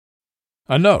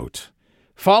A note: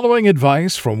 following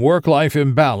advice from Work-Life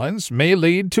Imbalance may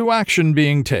lead to action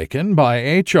being taken by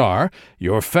HR,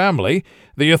 your family,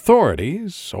 the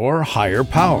authorities, or higher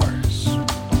powers.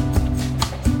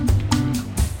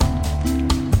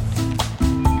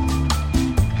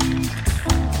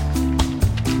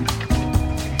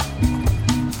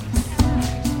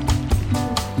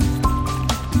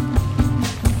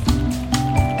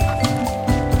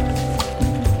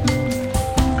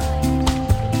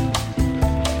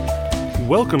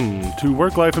 Welcome to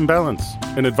Work-Life Imbalance,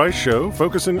 an advice show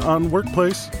focusing on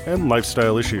workplace and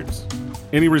lifestyle issues.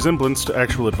 Any resemblance to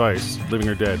actual advice, living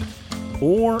or dead,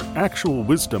 or actual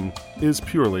wisdom is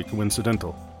purely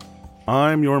coincidental.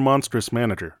 I'm your monstrous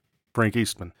manager, Frank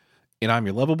Eastman. And I'm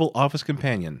your lovable office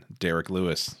companion, Derek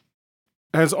Lewis.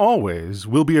 As always,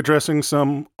 we'll be addressing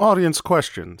some audience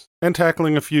questions and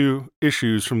tackling a few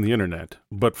issues from the internet.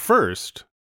 But first,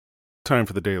 time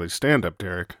for the daily stand-up,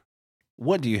 Derek.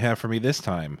 What do you have for me this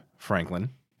time, Franklin?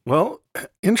 Well,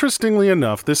 interestingly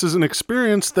enough, this is an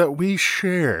experience that we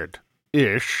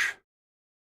shared-ish.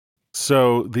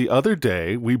 So the other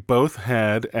day, we both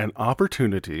had an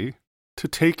opportunity to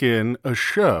take in a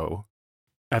show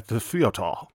at the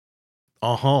theater.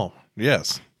 Uh-huh,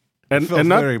 yes. And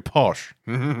not very posh.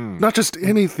 Not just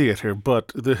any theater,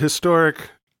 but the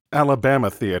historic Alabama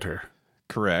Theater.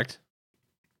 Correct.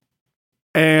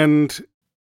 And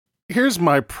here's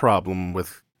my problem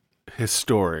with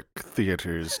historic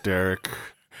theaters, Derek.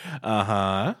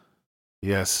 Uh-huh.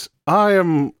 Yes, I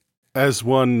am, as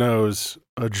one knows,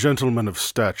 a gentleman of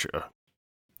stature.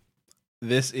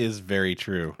 This is very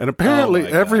true. And apparently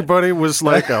everybody was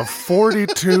like a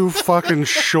 42 fucking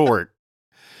short.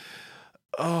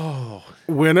 Oh.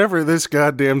 Whenever this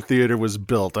goddamn theater was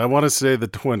built, I want to say the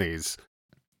 20s.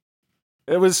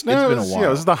 It was been a while. Yeah,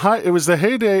 it was the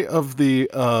heyday of the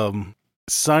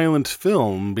silent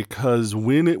film, because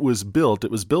when it was built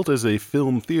as a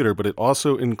film theater, but it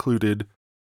also included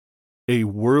a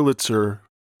Wurlitzer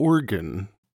organ.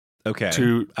 Okay.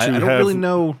 I don't really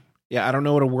know. Yeah, I don't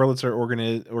know what a Wurlitzer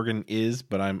organ is,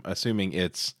 but I'm assuming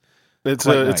it's nice.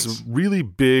 It's a really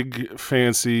big,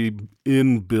 fancy,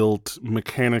 inbuilt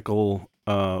mechanical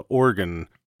organ.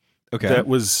 Okay. That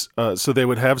was so they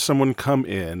would have someone come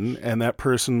in, and that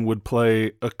person would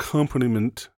play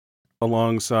accompaniment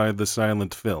alongside the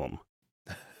silent film.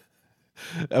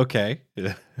 Okay.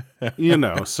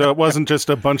 So it wasn't just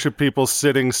a bunch of people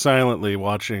sitting silently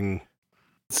watching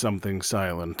something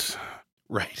silent.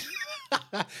 Right.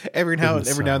 every now and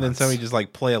then somebody just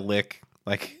like play a lick,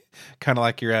 like kind of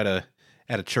like you're at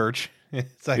a church.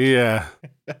 It's like, yeah.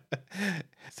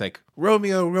 It's like,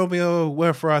 Romeo, Romeo,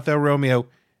 wherefore art thou, Romeo?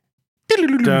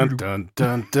 Dun dun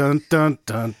dun dun dun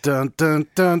dun dun dun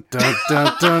dun dun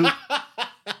dun dun.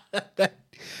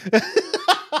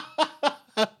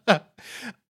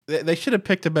 They should have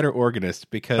picked a better organist,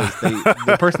 because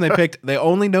the person they picked, they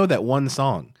only know that one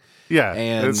song. Yeah,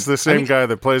 and it's the same guy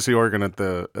that plays the organ at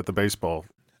the baseball.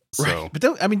 So. Right, but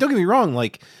don't get me wrong.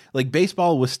 Like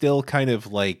baseball was still kind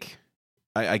of like,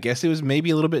 I guess it was maybe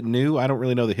a little bit new. I don't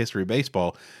really know the history of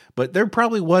baseball, but there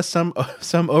probably was some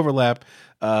overlap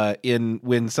in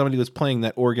when somebody was playing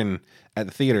that organ at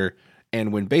the theater,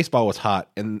 and when baseball was hot,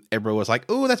 and everybody was like,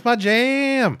 "Ooh, that's my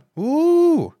jam!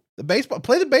 Ooh,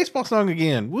 play the baseball song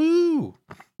again! Woo!"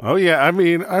 Oh yeah, I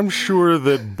mean, I'm sure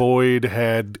that Boyd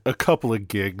had a couple of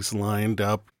gigs lined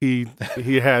up. He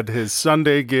had his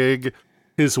Sunday gig,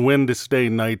 his Wednesday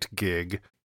night gig,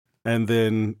 and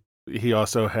then he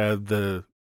also had the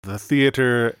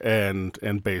theater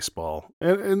and baseball.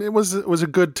 And it was a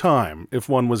good time if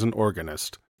one was an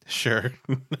organist. Sure.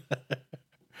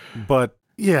 But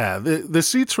yeah, the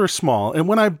seats were small, and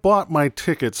when I bought my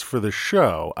tickets for the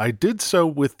show, I did so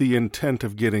with the intent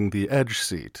of getting the edge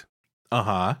seat.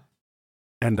 Uh-huh.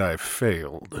 And I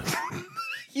failed.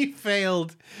 You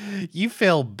failed. You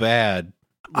failed bad.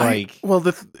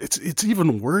 It's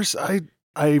even worse.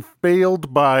 I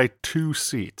failed by 2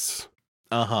 seats.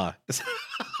 Uh-huh.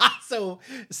 So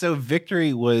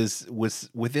victory was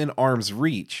within arm's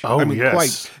reach. Oh, I mean,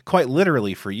 yes. Quite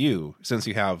literally for you, since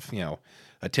you have,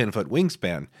 a 10-foot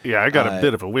wingspan. Yeah, I got a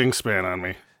bit of a wingspan on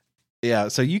me. Yeah,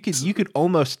 so you could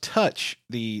almost touch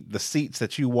the seats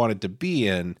that you wanted to be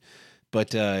in,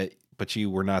 but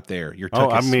you were not there. Your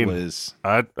tuchus was...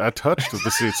 I touched the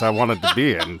seats I wanted to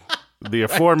be in. The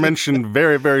aforementioned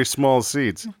very, very small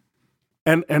seats.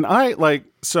 And I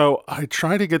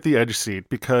try to get the edge seat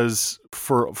because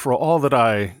for all that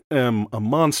I am a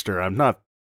monster, I'm not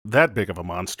that big of a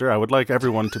monster. I would like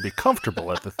everyone to be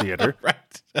comfortable at the theater. Right.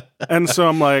 And so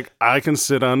I'm like, I can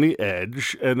sit on the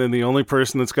edge, and then the only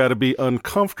person that's got to be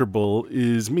uncomfortable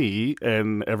is me,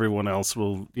 and everyone else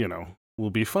will, will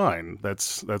be fine.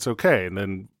 That's okay. And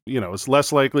then, it's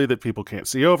less likely that people can't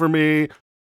see over me,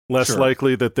 less Sure.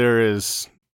 likely that there is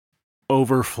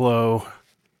overflow.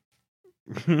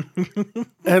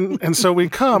 and so we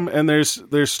come, and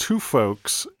there's two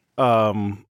folks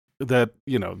that,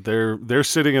 they're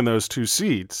sitting in those two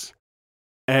seats.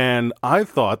 And I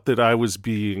thought that I was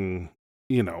being,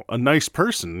 a nice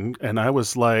person. And I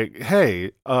was like,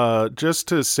 hey, just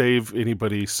to save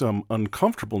anybody some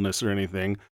uncomfortableness or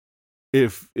anything,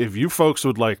 if you folks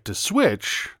would like to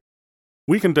switch,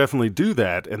 we can definitely do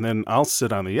that. And then I'll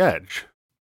sit on the edge.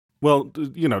 Well,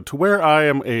 to where I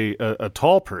am a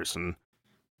tall person,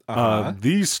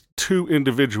 these two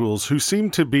individuals who seem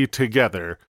to be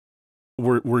together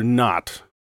were not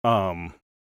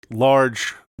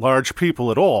large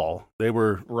people at all. They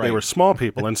were small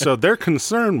people, and so their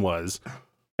concern was,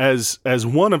 as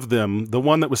one of them, the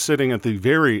one that was sitting at the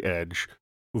very edge,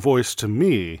 voiced to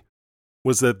me,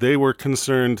 was that they were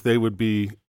concerned they would be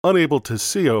unable to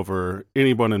see over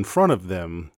anyone in front of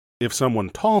them if someone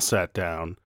tall sat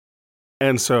down,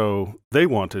 and so they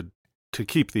wanted to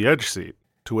keep the edge seat.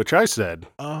 To which I said,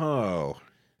 "Oh,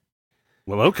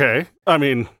 well, okay. I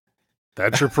mean,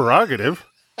 that's your prerogative."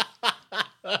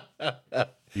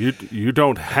 You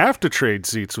don't have to trade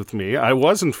seats with me. I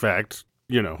was, in fact,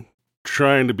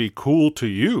 trying to be cool to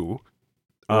you.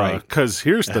 Right. Because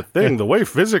here's the thing. The way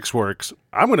physics works,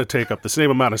 I'm going to take up the same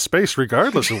amount of space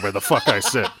regardless of where the fuck I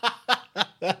sit.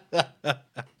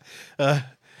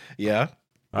 Yeah.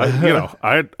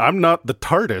 I'm not the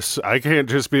TARDIS. I can't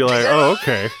just be like, oh,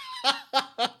 okay.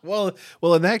 Well,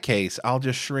 in that case, I'll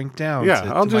just shrink down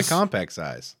to my compact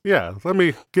size. Yeah,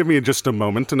 give me just a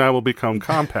moment and I will become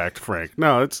compact, Frank.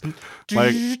 No, it's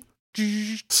like,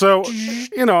 so,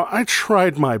 I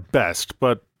tried my best,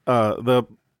 but the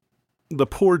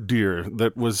poor dear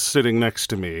that was sitting next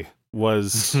to me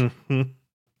was,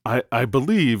 I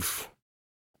believe,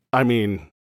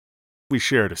 we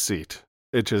shared a seat.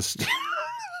 It just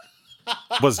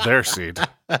was their seat.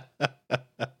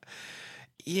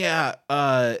 Yeah,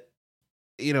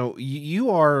 you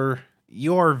are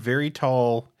very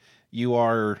tall. You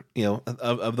are,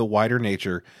 of the wider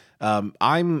nature.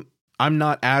 I'm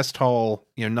not as tall,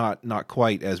 not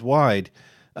quite as wide.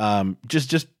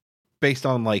 Just based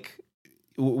on like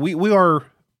we are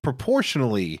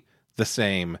proportionally the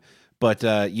same, but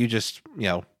you're just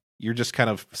kind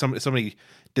of somebody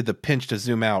did the pinch to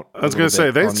zoom out. I was going to say,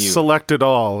 they selected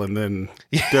all and then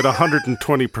did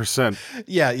 120%.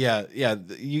 Yeah.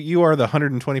 You are the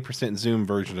 120% zoom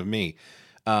version of me.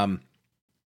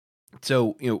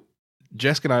 So,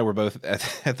 Jessica and I were both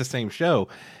at the same show,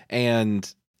 and,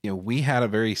 we had a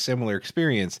very similar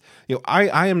experience.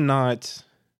 I am not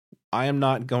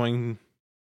going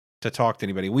to talk to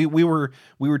anybody. We were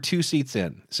 2 seats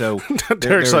in. So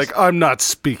Derek's like, I'm not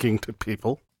speaking to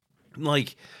people.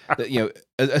 Like,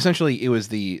 essentially it was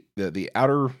the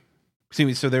outer,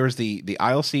 so there was the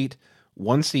aisle seat,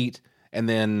 1 seat, and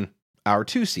then our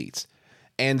 2 seats.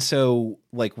 And so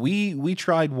like we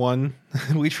tried one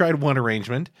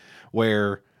arrangement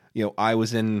where, I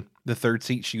was in the 3rd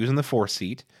seat, she was in the 4th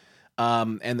seat.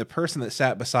 And the person that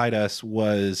sat beside us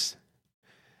was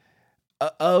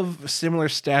of similar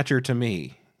stature to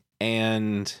me.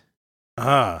 And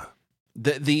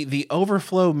the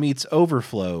overflow meets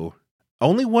overflow.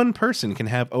 Only one person can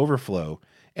have overflow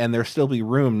and there still be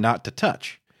room not to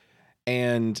touch.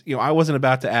 And, I wasn't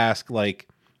about to ask like,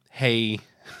 hey,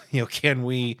 can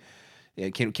we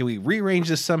rearrange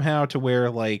this somehow to where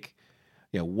like,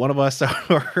 one of us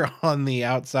are on the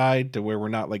outside to where we're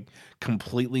not like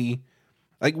completely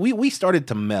like we started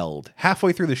to meld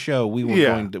halfway through the show. We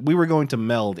were going to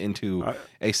meld into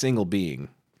a single being.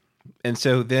 And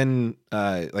so then,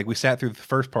 like we sat through the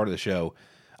first part of the show.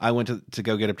 I went to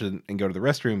go get up and go to the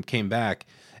restroom, came back,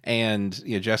 and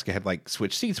Jessica had like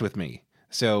switched seats with me.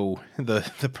 So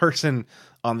the person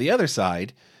on the other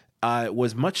side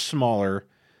was much smaller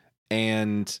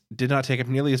and did not take up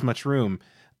nearly as much room,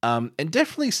 and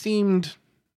definitely seemed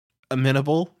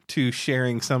amenable to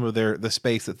sharing some of the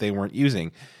space that they weren't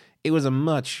using. It was a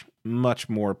much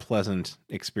more pleasant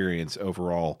experience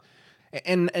overall.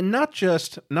 And not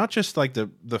just like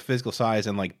the physical size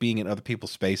and like being in other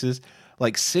people's spaces,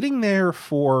 like sitting there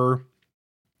for,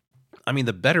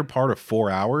 the better part of 4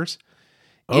 hours.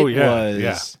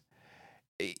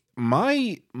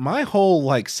 My whole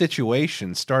like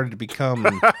situation started to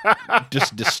become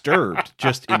just disturbed,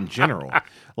 just in general.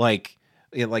 Like,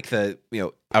 I was a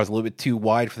little bit too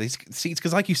wide for these seats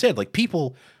because, like you said, like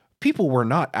people were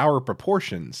not our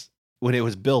proportions when it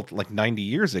was built like 90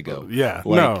 years ago. Yeah,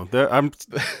 like, no,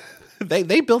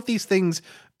 they built these things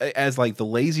as like the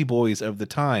lazy boys of the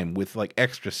time with like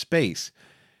extra space.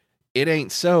 It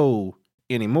ain't so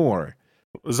anymore.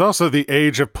 It was also the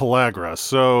age of pellagra,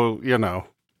 so,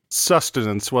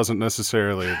 sustenance wasn't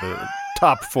necessarily the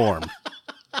top form.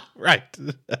 Right.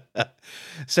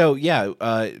 So,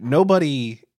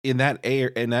 nobody in that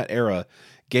era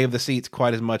gave the seats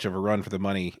quite as much of a run for the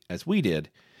money as we did.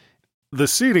 The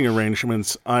seating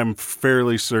arrangements, I'm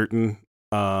fairly certain,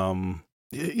 in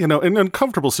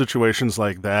uncomfortable situations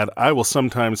like that, I will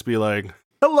sometimes be like,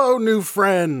 hello, new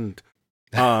friend.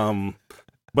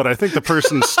 But I think the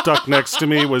person stuck next to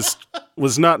me was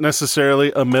not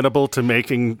necessarily amenable to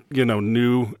making,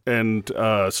 new and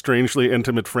strangely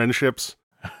intimate friendships.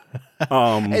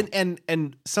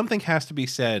 And something has to be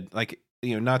said, like,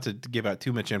 not to give out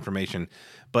too much information,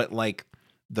 but like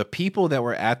the people that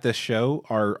were at this show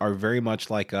are very much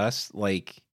like us.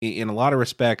 Like in a lot of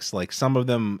respects, like some of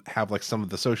them have like some of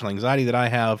the social anxiety that I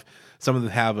have. Some of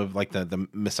them have of like the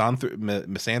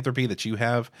misanthropy that you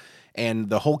have. And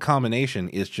the whole combination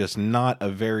is just not a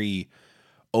very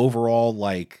overall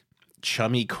like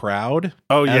chummy crowd.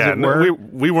 Oh yeah, no,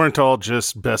 we weren't all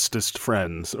just bestest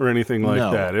friends or anything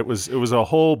like that. It was a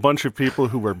whole bunch of people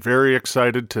who were very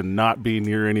excited to not be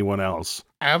near anyone else.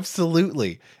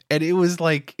 Absolutely. And it was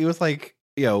like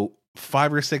 500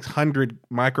 or 600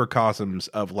 microcosms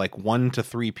of like 1 to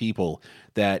 3 people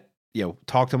that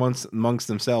talked amongst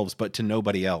themselves, but to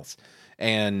nobody else.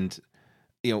 And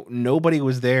nobody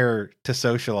was there to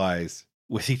socialize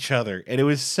with each other, and it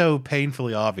was so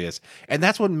painfully obvious. And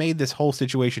that's what made this whole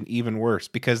situation even worse,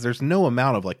 because there's no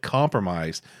amount of like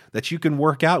compromise that you can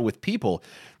work out with people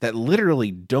that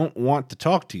literally don't want to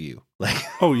talk to you. Like,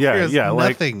 oh yeah,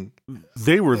 nothing. Like,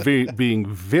 they were being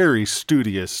very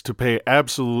studious to pay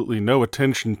absolutely no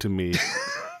attention to me,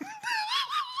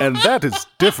 and that is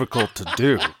difficult to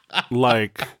do.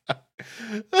 Like,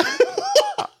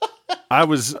 I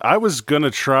was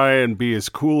gonna try and be as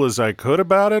cool as I could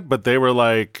about it, but they were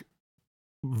like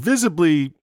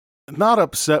visibly not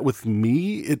upset with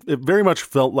me. It very much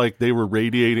felt like they were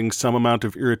radiating some amount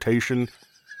of irritation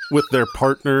with their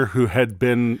partner who had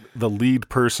been the lead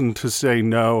person to say,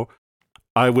 no,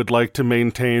 I would like to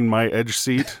maintain my edge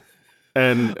seat,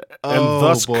 and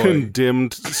thus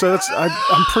condemned. So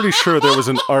I'm pretty sure there was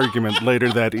an argument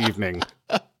later that evening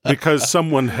because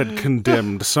someone had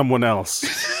condemned someone else.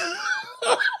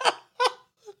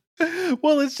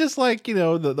 Well, it's just like,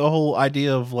 the whole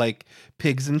idea of like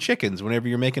pigs and chickens whenever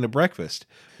you're making a breakfast.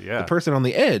 Yeah. The person on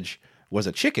the edge was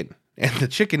a chicken, and the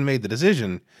chicken made the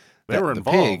decision. They were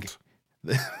involved.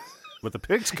 But the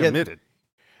pig's committed.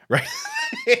 Yeah, right.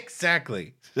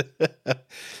 Exactly.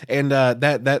 And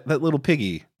that little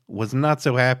piggy was not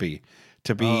so happy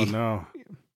to be. Oh, no.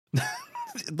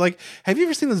 Like, have you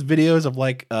ever seen those videos of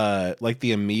like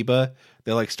the amoeba?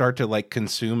 They like start to like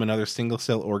consume another single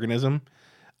cell organism.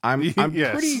 I'm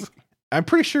yes.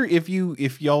 pretty sure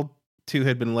if y'all two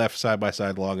had been left side by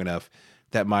side long enough,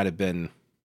 that might have been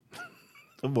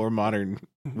a more modern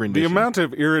rendition. The amount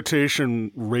of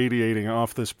irritation radiating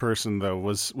off this person, though,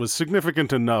 was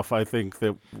significant enough, I think,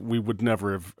 that we would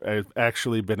never have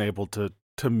actually been able to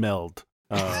meld.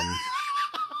 I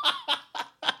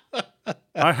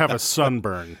have a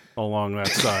sunburn along that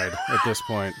side at this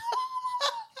point.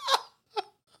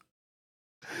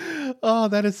 Oh,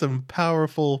 that is some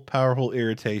powerful, powerful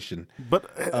irritation. But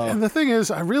and the thing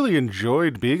is, I really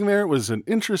enjoyed being there. It was an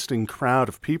interesting crowd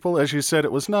of people. As you said,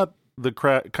 it was not the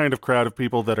kind of crowd of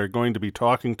people that are going to be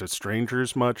talking to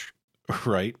strangers much.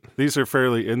 Right. These are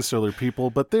fairly insular people,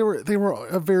 but they were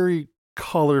a very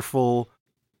colorful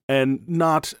and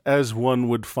not as one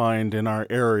would find in our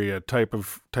area type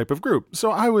of group. So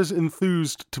I was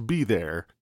enthused to be there.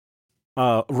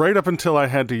 Right up until I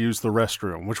had to use the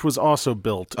restroom, which was also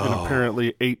built in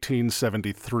apparently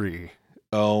 1873.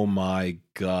 Oh my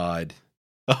God.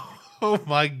 Oh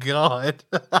my God.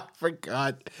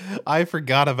 I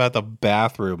forgot about the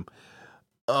bathroom.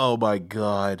 Oh my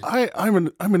God. I'm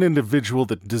an individual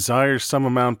that desires some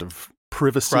amount of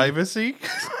privacy.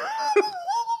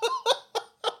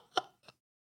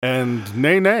 And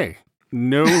nay.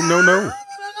 No.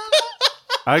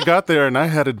 I got there and I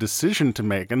had a decision to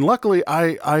make. And luckily,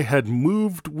 I had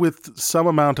moved with some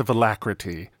amount of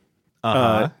alacrity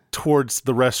towards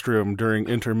the restroom during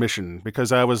intermission,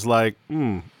 because I was like,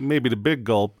 maybe the big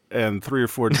gulp and 3 or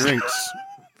 4 drinks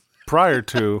prior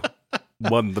to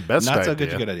wasn't the best idea. Not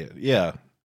so good idea. Yeah.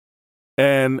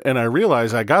 And I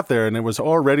realized I got there and it was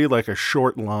already like a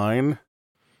short line.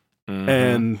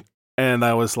 Mm-hmm. And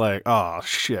I was like, oh,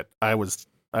 shit, I was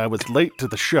late to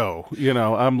the show.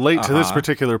 I'm late to this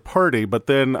particular party, but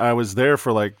then I was there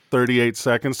for like 38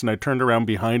 seconds and I turned around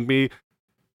behind me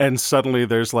and suddenly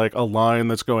there's like a line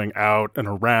that's going out and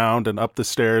around and up the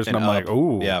stairs, and I'm like,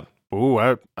 ooh, yeah, ooh,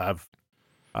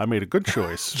 I made a good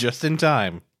choice. just in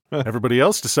time. Everybody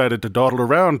else decided to dawdle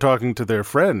around talking to their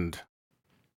friend,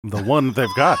 the one they've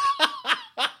got.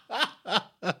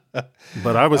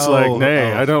 But I was like,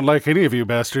 nay, I don't like any of you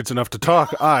bastards enough to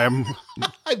talk. I'm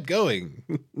going.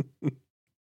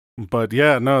 But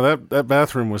yeah, no, that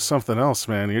bathroom was something else,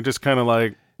 man. You're just kind of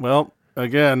like, well,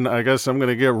 again, I guess I'm going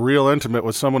to get real intimate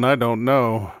with someone I don't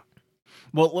know.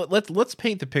 Well, let's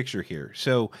paint the picture here.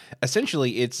 So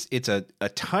essentially, it's a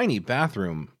tiny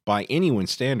bathroom by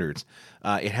anyone's standards.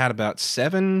 It had about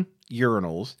 7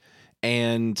 urinals,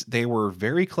 and they were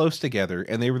very close together,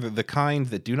 and they were the kind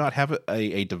that do not have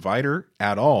a divider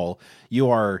at all. You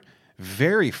are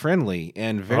very friendly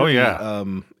and very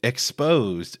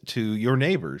exposed to your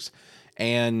neighbors.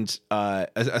 And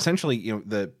essentially,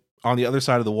 on the other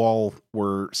side of the wall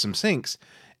were some sinks,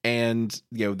 and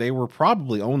they were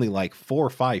probably only like 4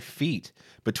 or 5 feet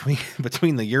between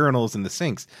the urinals and the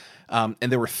sinks. And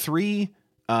there were 3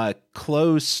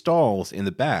 closed stalls in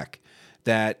the back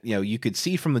that you could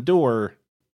see from the door,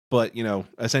 but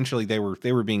essentially they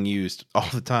were being used all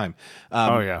the time.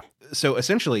 So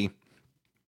essentially,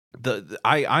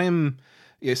 I am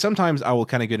sometimes I will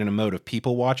kind of get in a mode of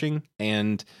people watching,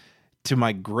 and to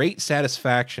my great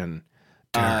satisfaction,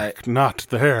 Derek, not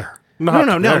there. No,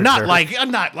 not like I'm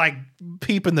not like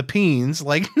peeping the peens.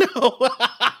 Like no,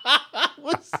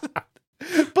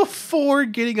 before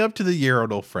getting up to the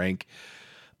urinal, Frank.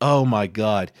 Oh my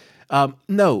God,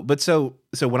 no. But so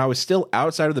when I was still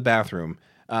outside of the bathroom,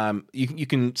 you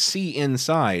can see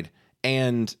inside,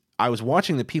 and I was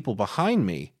watching the people behind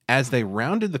me as they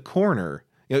rounded the corner.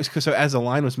 So as the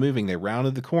line was moving, they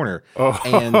rounded the corner,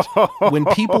 and when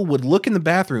people would look in the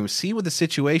bathroom, see what the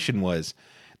situation was,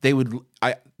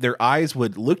 their eyes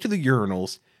would look to the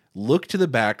urinals, look to the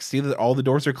back, see that all the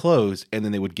doors are closed, and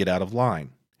then they would get out of line.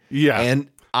 Yeah. And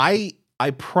I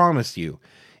promise you,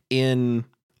 in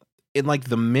like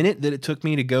the minute that it took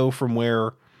me to go from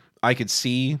where I could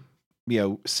see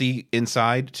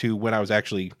inside to when I was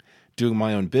actually doing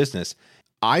my own business,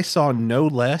 I saw no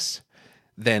less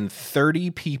than 30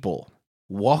 people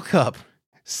walk up,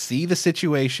 see the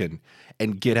situation,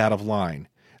 and get out of line.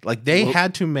 Like they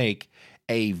had to make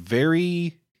a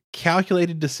very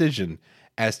calculated decision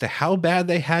as to how bad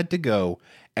they had to go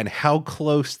and how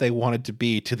close they wanted to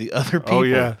be to the other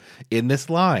people in this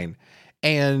line.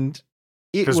 And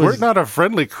because we're not a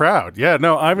friendly crowd. Yeah,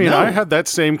 no, I mean, I had that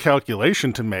same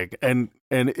calculation to make. And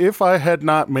if I had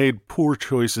not made poor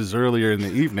choices earlier in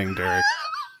the evening, Derek,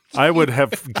 I would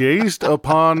have gazed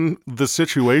upon the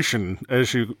situation,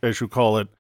 as you call it,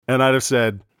 and I'd have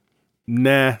said,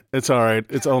 nah, it's all right.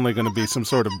 It's only going to be some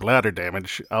sort of bladder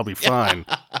damage. I'll be fine.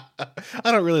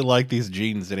 I don't really like these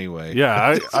genes anyway.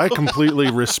 Yeah, I completely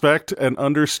respect and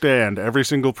understand every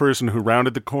single person who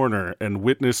rounded the corner and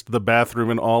witnessed the bathroom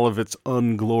in all of its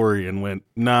unglory and went,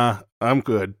 nah, I'm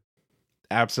good.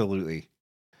 Absolutely.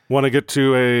 Want to get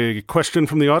to a question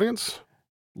from the audience?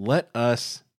 Let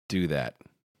us do that.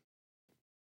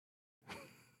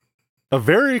 A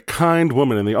very kind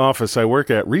woman in the office I work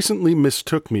at recently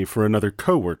mistook me for another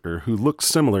coworker who looked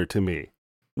similar to me,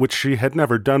 which she had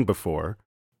never done before,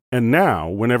 and now,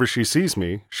 whenever she sees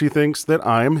me, she thinks that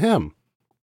I am him.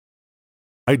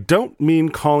 I don't mean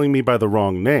calling me by the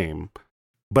wrong name,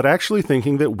 but actually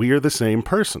thinking that we are the same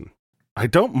person. I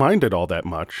don't mind it all that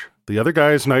much. The other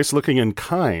guy is nice-looking and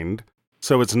kind,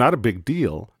 so it's not a big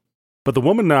deal, but the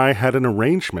woman and I had an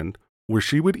arrangement where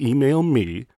she would email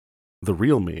me, the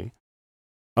real me,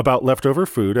 about leftover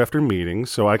food after meetings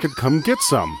so I could come get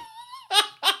some.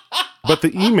 But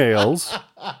the emails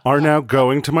are now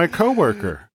going to my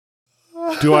coworker.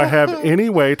 Do I have any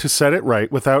way to set it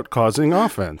right without causing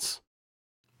offense?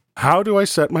 How do I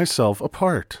set myself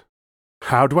apart?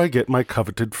 How do I get my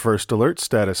coveted first alert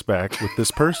status back with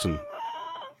this person?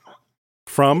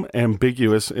 From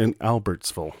Ambiguous in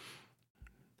Albertsville.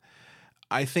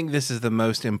 I think this is the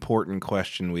most important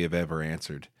question we have ever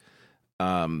answered.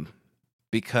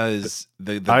 Because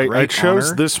I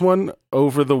chose this one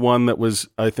over the one that was,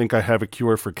 I think I have a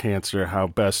cure for cancer. How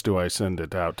best do I send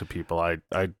it out to people? I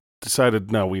decided,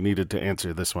 no, we needed to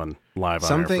answer this one live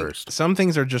on air first. Some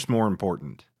things are just more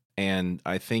important. And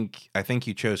I think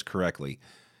you chose correctly,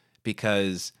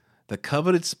 because the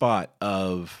coveted spot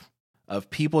of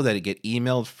people that get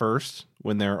emailed first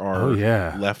when there are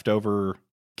leftover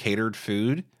catered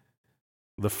food.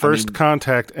 The first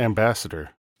contact ambassador.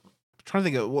 Trying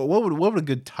to think of what would a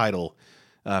good title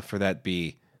for that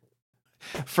be.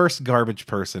 First garbage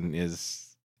person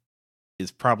is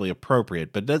probably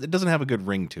appropriate, but it doesn't have a good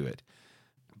ring to it.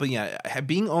 But yeah,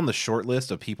 being on the short list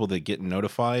of people that get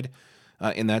notified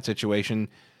in that situation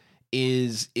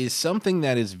is something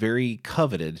that is very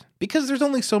coveted because there's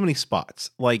only so many spots.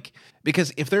 Like,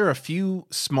 because if there are a few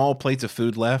small plates of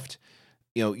food left,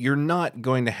 you know, you're not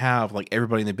going to have like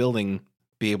everybody in the building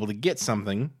be able to get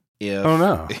something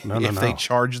if they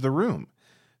charge the room.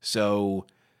 So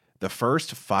the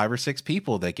first 5 or 6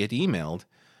 people that get emailed,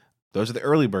 those are the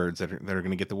early birds that are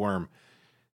going to get the worm.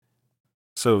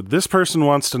 So this person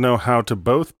wants to know how to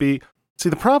both be... See,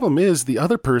 the problem is the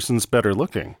other person's better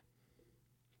looking.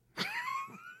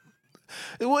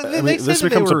 Well, this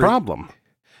becomes a problem.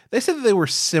 They said that they were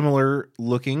similar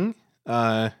looking.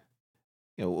 You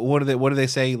know, what do they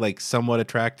say? Like somewhat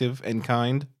attractive and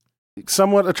kind.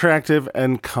 Somewhat attractive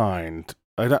and kind.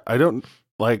 I don't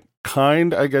like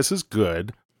kind. I guess is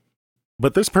good,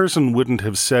 but this person wouldn't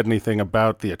have said anything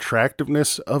about the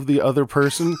attractiveness of the other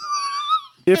person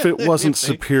if it wasn't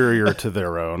superior to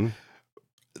their own.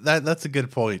 That's a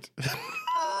good point.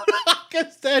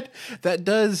 Because that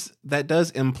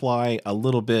does imply a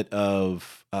little bit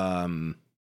of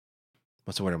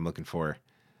what's the word I'm looking for?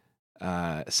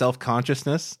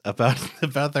 Self-consciousness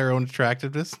about their own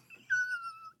attractiveness.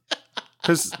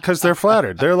 Because they're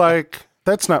flattered. They're like,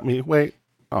 that's not me. Wait.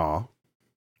 Aw.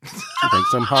 She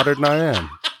thinks I'm hotter than I am.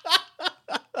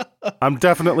 I'm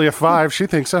definitely a 5. She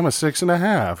thinks I'm a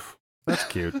 6.5. That's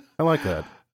cute. I like that.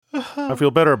 I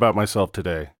feel better about myself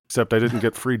today. Except I didn't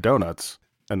get free donuts.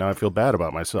 And now I feel bad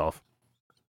about myself.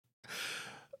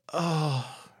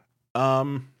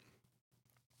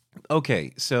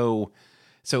 Okay, so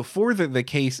for the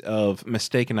case of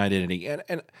mistaken identity,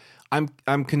 and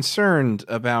I'm concerned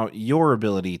about your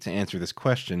ability to answer this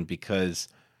question because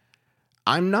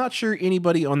I'm not sure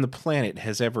anybody on the planet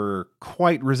has ever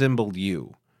quite resembled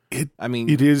you. It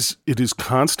is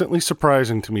constantly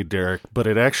surprising to me, Derek, but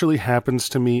it actually happens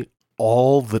to me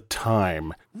all the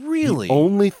time. Really? The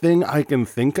only thing I can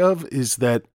think of is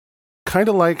that kind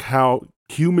of like how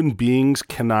human beings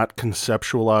cannot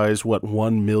conceptualize what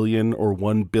 1 million or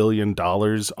 $1 billion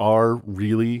are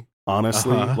really,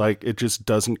 honestly. Like, it just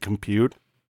doesn't compute.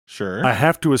 Sure. I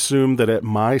have to assume that at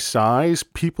my size,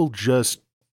 people just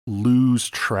lose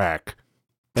track.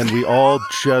 And we all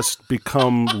just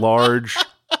become large,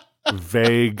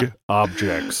 vague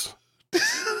objects.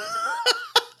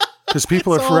 Because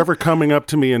people are forever coming up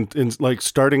to me and like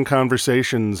starting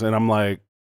conversations, and I'm like,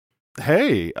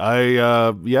 "Hey,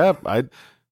 I'm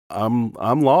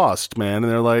lost, man." And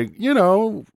they're like,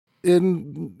 in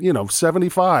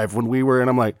 75 when we were, and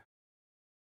I'm like,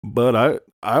 but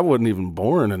I wasn't even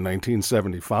born in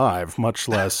 1975, much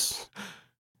less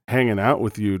hanging out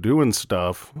with you doing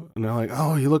stuff. And they're like,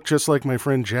 "Oh, you look just like my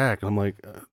friend Jack." And I'm like,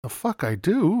 "The fuck I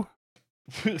do."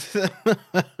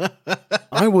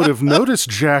 I would have noticed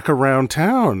Jack around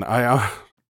town. I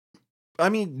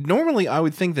mean, normally I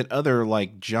would think that other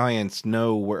like giants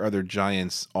know where other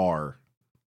giants are.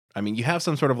 I mean, you have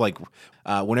some sort of like,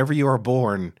 whenever you are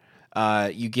born,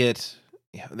 you get,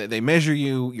 they measure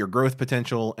your growth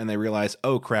potential, and they realize,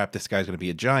 oh crap, this guy's going to be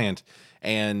a giant,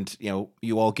 and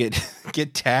you all get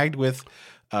tagged with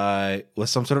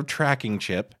some sort of tracking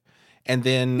chip, and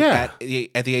then at the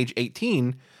age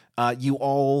 18. You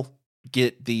all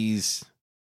get these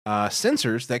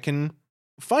sensors that can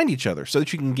find each other, so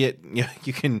that you can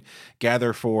you can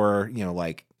gather for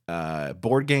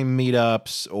board game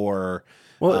meetups or.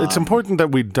 Well, it's important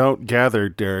that we don't gather,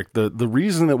 Derek. The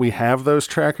reason that we have those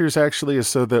trackers actually is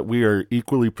so that we are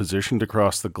equally positioned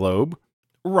across the globe.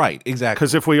 Right, exactly.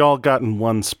 Because if we all got in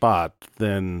one spot,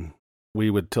 then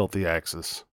we would tilt the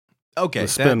axis. Okay, the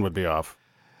spin would be off.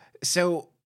 So.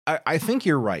 I think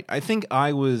you're right. I think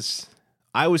I was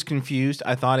confused.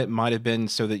 I thought it might have been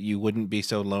so that you wouldn't be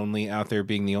so lonely out there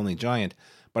being the only giant.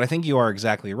 But I think you are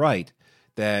exactly right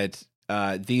that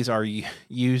these are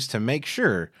used to make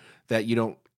sure that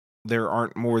there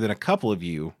aren't more than a couple of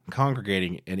you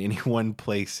congregating in any one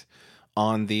place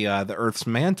on the Earth's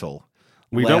mantle.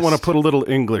 We don't want to put a little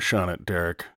English on it,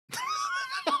 Derek.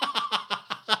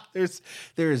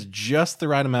 There is just the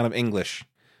right amount of English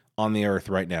on the Earth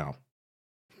right now.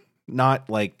 Not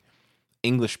like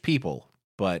English people,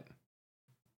 but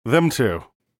them too.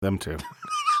 To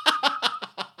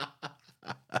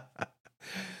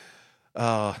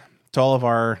all of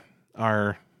our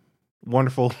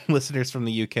wonderful listeners from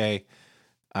the UK,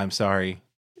 I'm sorry.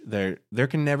 There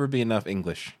can never be enough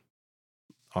English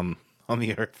on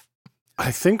the Earth.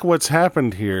 I think what's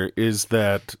happened here is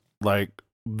that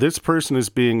this person is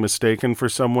being mistaken for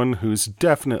someone who's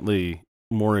definitely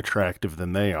more attractive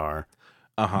than they are.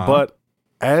 But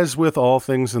as with all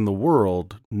things in the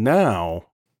world, now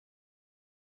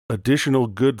additional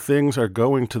good things are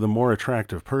going to the more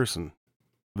attractive person.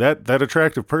 That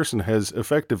attractive person has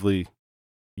effectively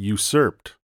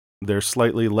usurped their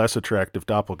slightly less attractive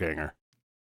doppelganger.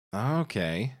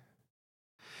 Okay.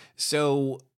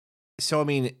 So I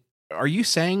mean, are you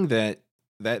saying that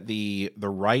the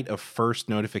right of first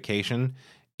notification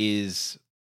is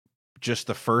just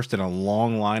the first in a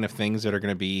long line of things that are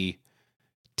going to be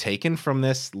taken from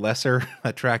this lesser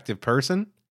attractive person?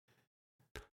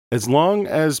 As long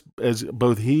as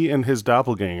both he and his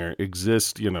doppelganger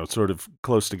exist, sort of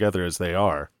close together as they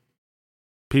are,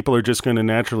 people are just going to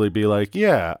naturally be like,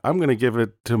 yeah, I'm going to give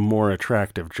it to more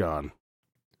attractive John.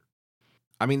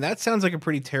 I mean, that sounds like a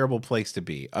pretty terrible place to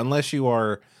be, unless you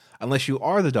are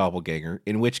the doppelganger,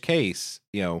 in which case,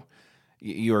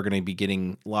 you are going to be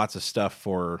getting lots of stuff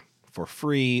for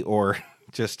free, or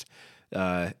just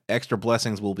extra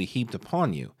blessings will be heaped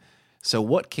upon you. So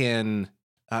what can...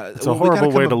 it's a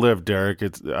horrible way to live, Derek.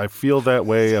 I feel that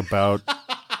way about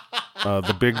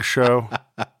The Big Show.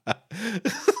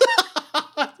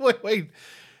 Wait.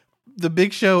 The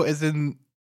Big Show as in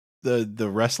the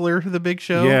wrestler, The Big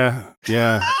Show?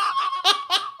 Yeah.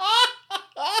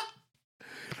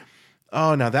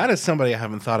 Oh, now that is somebody I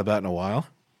haven't thought about in a while.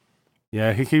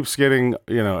 Yeah, he keeps getting,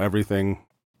 everything.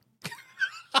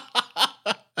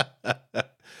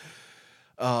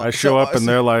 I show up and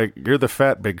they're like, you're the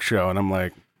fat Big Show. And I'm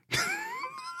like,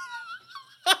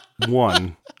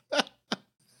 one,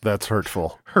 that's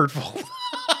hurtful. Hurtful.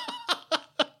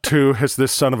 Two, has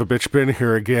this son of a bitch been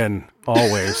here again?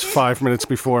 Always. 5 minutes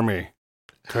before me.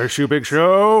 Curse you, Big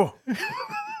Show.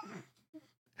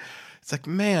 It's like,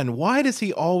 man, why does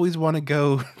he always want to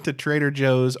go to Trader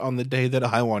Joe's on the day that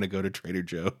I want to go to Trader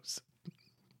Joe's?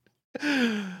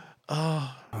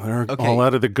 Oh, they're all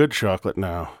out of the good chocolate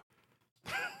now.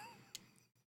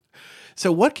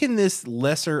 So what can this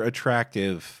lesser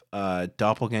attractive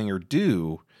doppelganger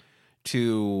do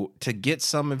to get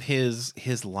some of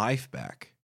his life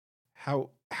back?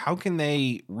 How can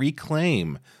they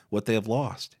reclaim what they have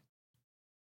lost?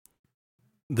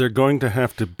 They're going to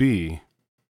have to be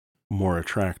more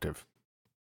attractive.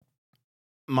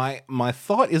 My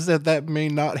thought is that may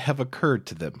not have occurred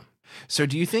to them. So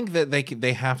do you think that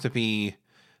they have to be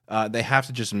they have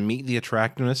to just meet the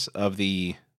attractiveness of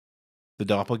the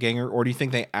doppelganger, or do you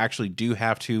think they actually do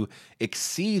have to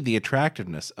exceed the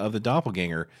attractiveness of the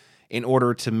doppelganger in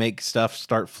order to make stuff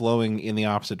start flowing in the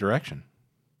opposite direction?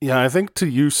 Yeah, I think to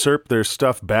usurp their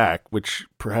stuff back, which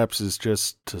perhaps is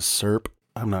just to serp,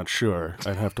 I'm not sure.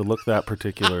 I'd have to look that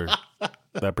particular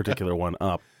one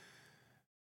up.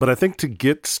 But I think to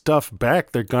get stuff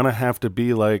back, they're going to have to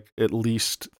be like at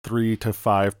least 3 to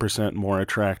 5% more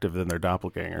attractive than their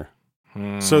doppelganger.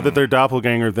 So that their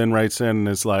doppelganger then writes in and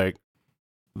is like,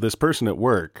 this person at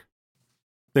work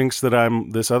thinks that I'm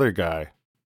this other guy.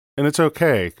 And it's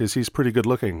okay, because he's pretty good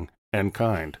looking and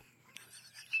kind.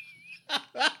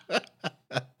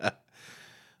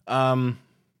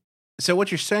 So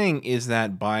what you're saying is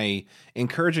that by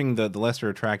encouraging the lesser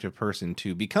attractive person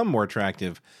to become more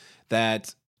attractive,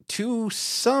 that to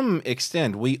some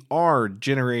extent we are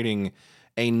generating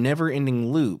a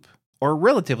never-ending loop, or a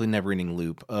relatively never-ending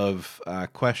loop of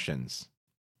questions.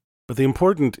 But the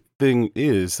important thing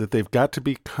is that they've got to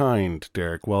be kind,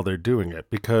 Derek, while they're doing it,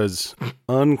 because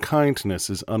unkindness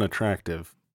is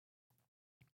unattractive.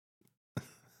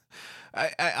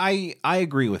 I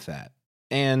agree with that.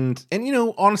 And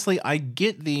honestly, I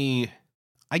get the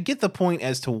point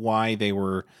as to why they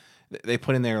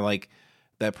put in there like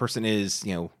that person is,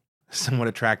 somewhat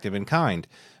attractive and kind,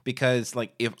 because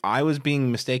like if I was being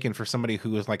mistaken for somebody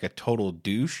who was like a total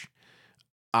douche,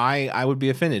 I would be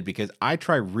offended, because I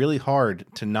try really hard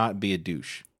to not be a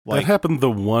douche. That happened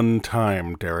the one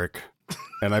time, Derek,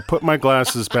 and I put my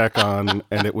glasses back on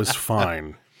and it was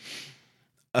fine.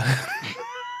 All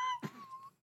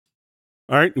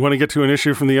right, you want to get to an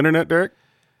issue from the internet, Derek?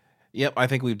 Yep, I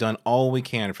think we've done all we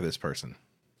can for this person.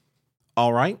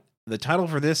 All right, the title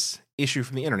for this issue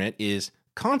from the internet is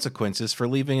Consequences for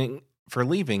Leaving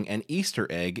an Easter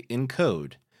Egg in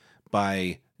Code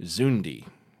by Zundi.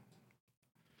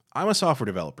 I'm a software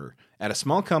developer at a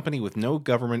small company with no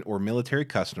government or military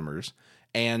customers,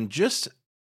 and just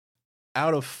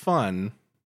out of fun,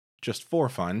 just for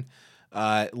fun,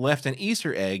 left an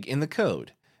Easter egg in the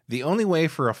code. The only way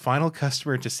for a final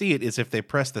customer to see it is if they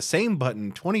press the same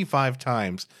button 25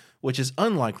 times, which is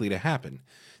unlikely to happen.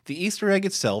 The Easter egg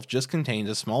itself just contains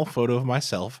a small photo of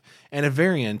myself and a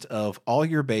variant of "all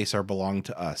your base are belong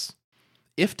to us."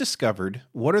 If discovered,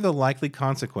 what are the likely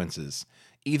consequences,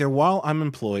 either while I'm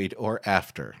employed or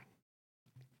after?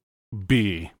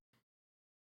 B.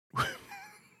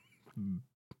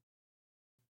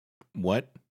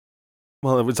 What?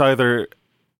 Well, it was either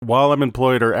while I'm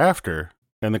employed or after,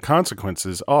 and the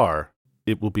consequences are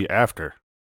it will be after.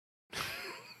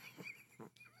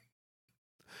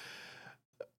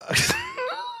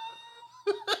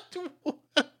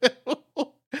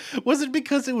 Was it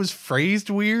because it was phrased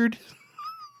weird?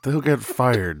 They'll get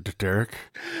fired, Derek.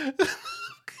 Of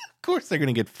course they're going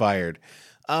to get fired.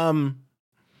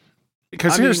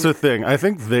 Because here's the thing. I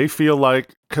think they feel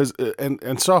like,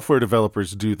 and software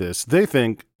developers do this, they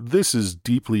think this is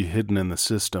deeply hidden in the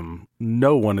system.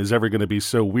 No one is ever going to be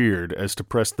so weird as to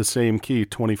press the same key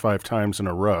 25 times in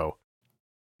a row.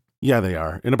 Yeah, they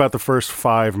are. In about the first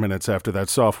 5 minutes after that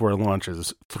software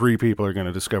launches, 3 people are going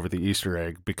to discover the Easter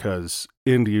egg because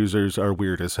end users are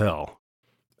weird as hell.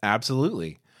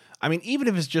 Absolutely. I mean, even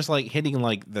if it's just like hitting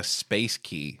like the space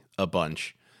key a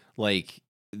bunch, like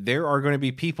there are going to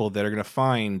be people that are going to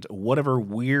find whatever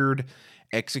weird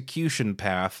execution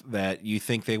path that you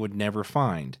think they would never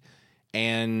find.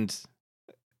 And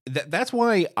that's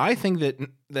why I think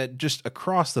that just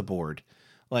across the board,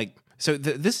 like, so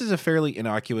this is a fairly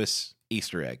innocuous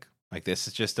Easter egg. Like, this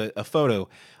is just a photo.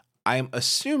 I'm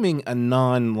assuming a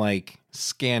like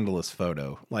scandalous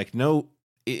photo. Like, no,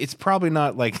 it's probably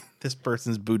not like this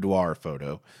person's boudoir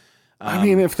photo. I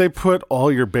mean, if they put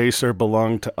all your base or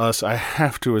belong to us, I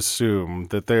have to assume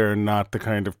that they are not the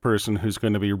kind of person who's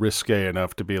going to be risque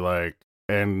enough to be like,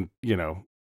 and, you know,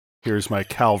 here's my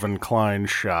Calvin Klein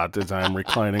shot as I'm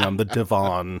reclining on the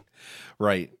divan.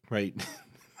 Right.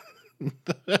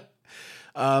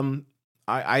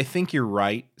 I think you're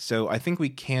right. So I think we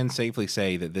can safely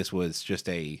say that this was just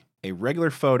a regular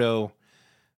photo.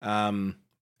 I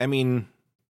mean,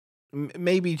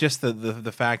 maybe just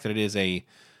the fact that it is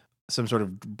some sort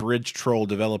of bridge troll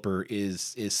developer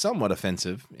is somewhat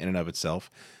offensive in and of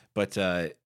itself. But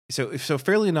so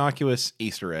fairly innocuous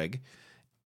Easter egg.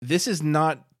 This is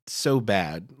not so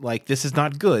bad. Like, this is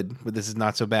not good, but this is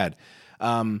not so bad.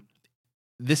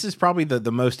 This is probably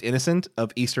the most innocent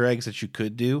of Easter eggs that you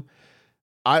could do.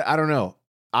 I don't know.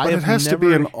 But it has to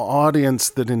be an audience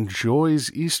that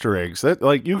enjoys Easter eggs. That,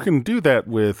 like, you can do that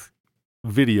with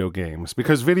video games,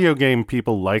 because video game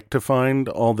people like to find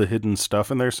all the hidden stuff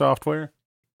in their software.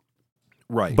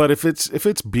 Right. But if it's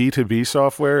B2B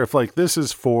software, if like this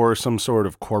is for some sort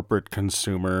of corporate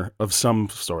consumer of some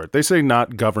sort, they say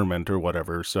not government or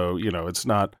whatever. So, you know, it's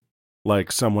not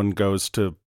like someone goes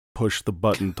to push the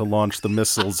button to launch the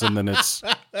missiles and then it's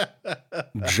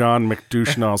John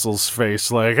McDouche-nozzle's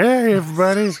face like, hey,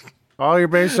 everybody, all your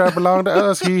base are belong to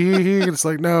us. He. It's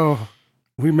like, no,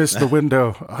 we missed the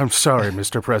window. I'm sorry,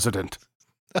 Mr. President.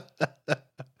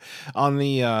 On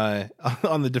the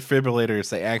defibrillators,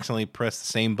 they accidentally press the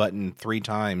same button 3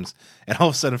 times, and all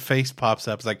of a sudden a face pops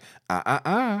up. It's like,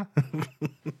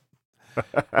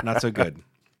 not so good.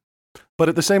 But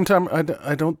at the same time,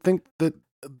 I don't think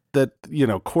that, you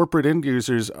know, corporate end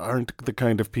users aren't the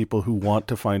kind of people who want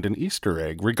to find an Easter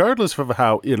egg, regardless of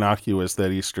how innocuous that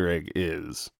Easter egg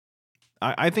is.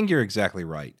 I think you're exactly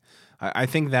right. I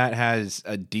think that has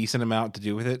a decent amount to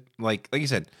do with it. Like you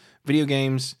said, video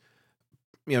games,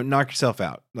 you know, knock yourself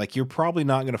out. Like, you're probably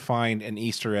not going to find an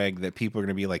Easter egg that people are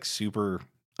going to be like super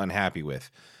unhappy with.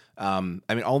 I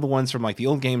mean, all the ones from like the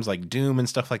old games like Doom and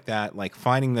stuff like that, like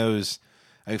finding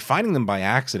them by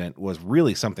accident was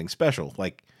really something special.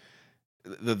 Like,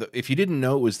 if you didn't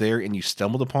know it was there and you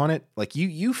stumbled upon it, like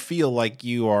you feel like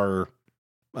you are,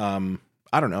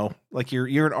 I don't know, like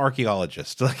you're an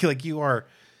archaeologist. Like you are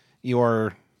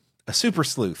a super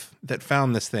sleuth that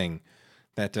found this thing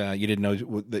that you didn't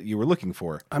know that you were looking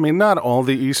for. I mean, not all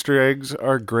the Easter eggs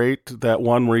are great. That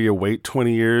one where you wait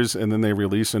 20 years and then they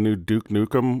release a new Duke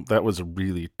Nukem, that was a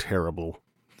really terrible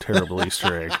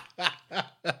Easter egg.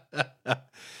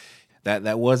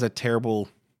 That was a terrible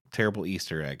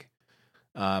Easter egg.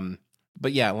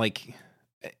 But yeah, like,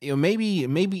 you know,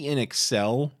 maybe in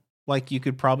Excel, like you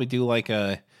could probably do like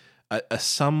a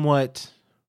somewhat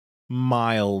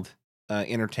mild,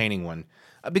 entertaining one.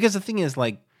 Because the thing is,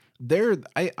 like,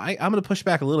 I'm going to push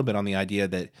back a little bit on the idea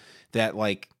that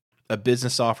like a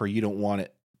business software, you don't want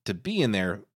it to be in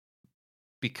there,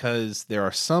 because there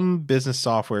are some business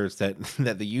softwares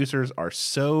that the users are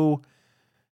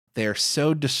they're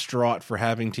so distraught for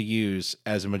having to use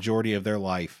as a majority of their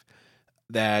life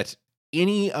that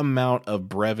any amount of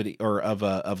brevity or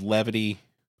of levity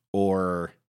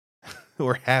or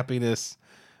happiness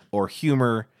or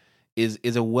humor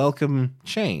is a welcome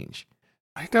change.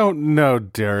 I don't know,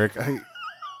 Derek.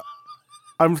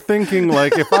 I'm thinking,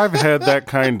 like, if I've had that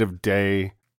kind of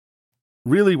day,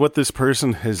 really what this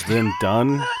person has then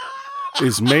done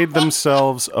is made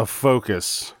themselves a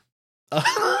focus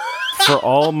for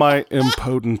all my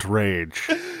impotent rage.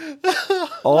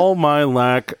 all my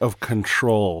lack of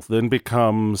control then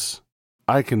becomes,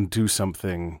 I can do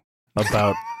something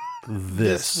about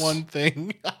this. This one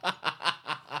thing.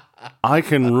 I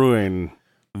can ruin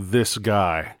this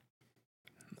guy.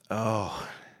 Oh,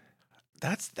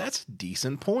 that's a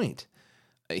decent point.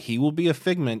 He will be a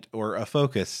figment or a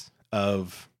focus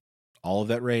of all of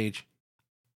that rage.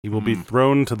 He will be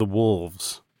thrown to the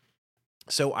wolves.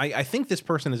 So I think this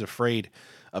person is afraid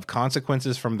of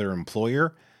consequences from their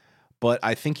employer, but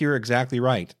I think you're exactly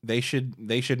right. They should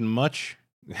much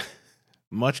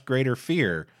greater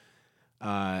fear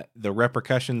the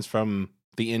repercussions from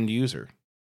the end user.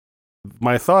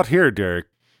 My thought here, Derek,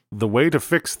 the way to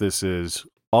fix this is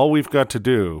all we've got to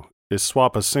do is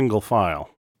swap a single file.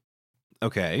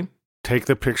 Okay. Take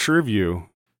the picture of you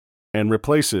and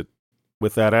replace it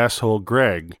with that asshole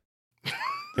Greg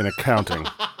in accounting.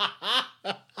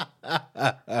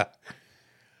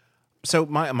 So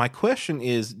my question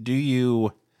is, do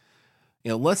you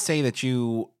let's say that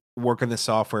you work on the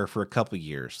software for a couple of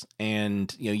years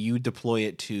and you deploy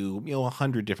it to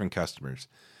 100 different customers.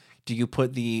 Do you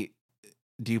put the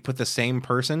same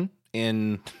person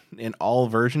in all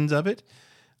versions of it,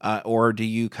 or do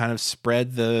you kind of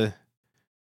spread the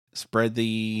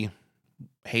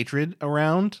hatred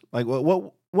around? Like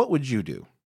what would you do?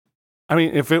 I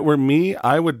mean, if it were me,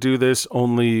 I would do this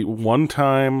only one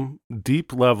time,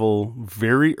 deep level,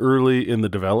 very early in the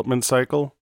development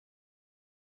cycle.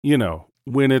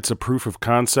 When it's a proof of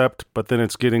concept, but then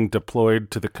it's getting deployed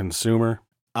to the consumer.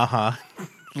 Uh-huh.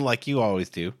 Like you always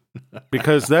do.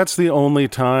 Because that's the only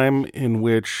time in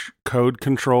which code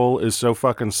control is so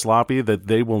fucking sloppy that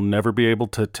they will never be able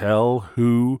to tell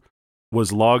who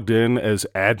was logged in as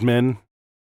admin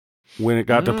when it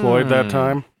got deployed that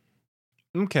time.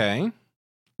 Okay.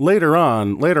 Later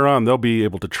on, they'll be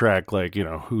able to track,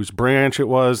 whose branch it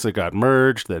was that got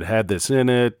merged, that had this in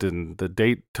it, and the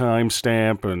date time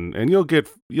stamp, and you'll get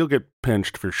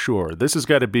pinched for sure. This has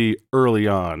got to be early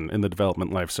on in the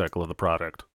development life cycle of the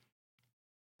product.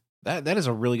 That is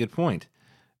a really good point,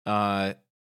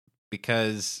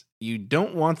 because you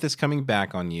don't want this coming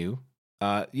back on you.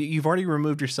 You've already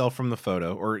removed yourself from the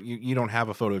photo, or you don't have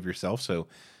a photo of yourself, so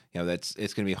it's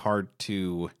going to be hard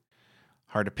to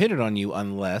pin it on you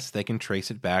unless they can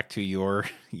trace it back to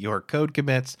your code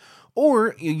commits,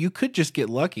 or you could just get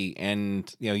lucky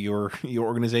and your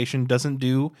organization doesn't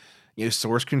do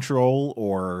source control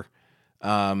or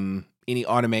any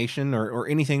automation or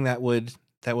anything that would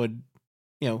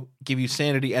give you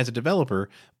sanity as a developer,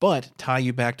 but tie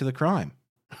you back to the crime.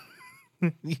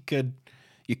 You could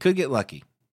get lucky.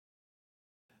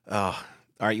 All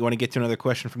right, you want to get to another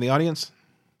question from the audience?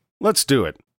 Let's do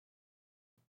it.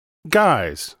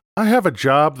 Guys, I have a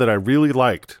job that I really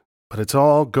liked, but it's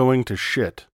all going to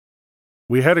shit.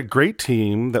 We had a great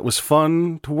team that was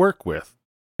fun to work with,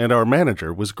 and our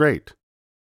manager was great.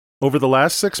 Over the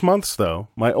last 6 months, though,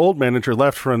 my old manager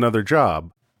left for another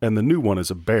job, and the new one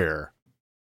is a bear.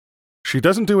 She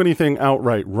doesn't do anything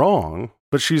outright wrong,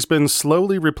 but she's been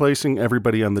slowly replacing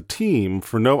everybody on the team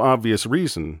for no obvious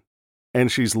reason,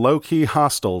 and she's low-key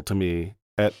hostile to me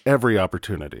at every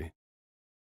opportunity.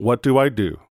 What do I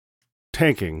do?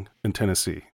 Tanking in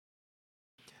Tennessee.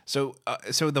 So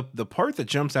the part that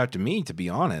jumps out to me, to be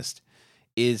honest,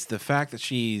 is the fact that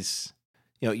she's,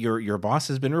 your boss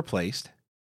has been replaced,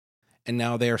 and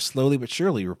now they are slowly but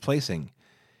surely replacing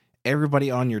everybody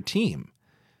on your team.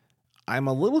 I'm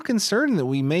a little concerned that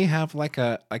we may have like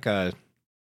a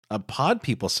pod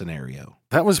people scenario.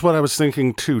 That was what I was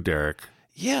thinking too, Derek.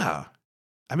 Yeah.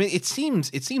 I mean, it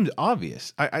seems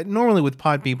obvious. I normally with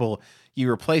pod people, you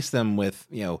replace them with,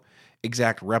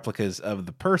 exact replicas of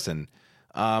the person.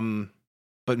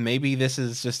 But maybe this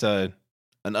is just an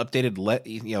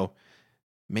updated,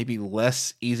 maybe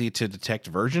less easy to detect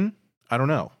version. I don't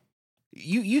know.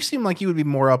 You seem like you would be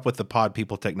more up with the pod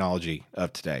people technology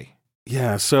of today.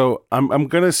 Yeah, so I'm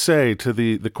going to say to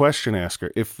the question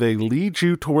asker, if they lead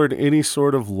you toward any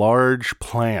sort of large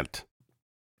plant,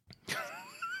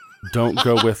 don't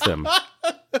go with them.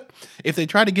 If they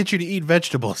try to get you to eat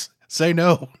vegetables, say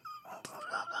no.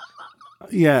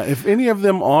 Yeah, if any of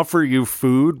them offer you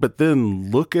food, but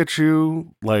then look at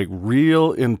you like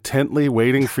real intently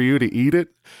waiting for you to eat it,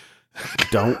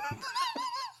 don't.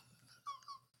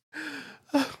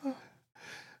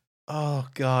 Oh,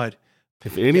 God.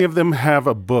 If any of them have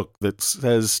a book that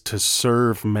says to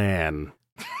serve man.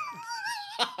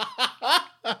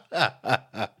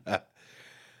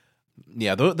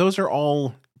 Yeah, those are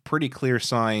all pretty clear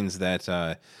signs that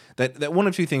that one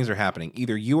of two things are happening.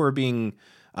 Either you are being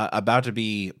about to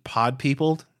be pod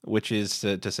peopled, which is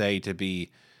to say to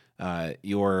be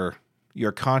your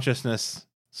consciousness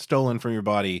stolen from your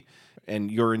body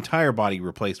and your entire body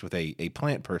replaced with a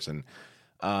plant person.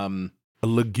 A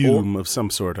legume of some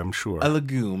sort, I'm sure. A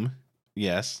legume,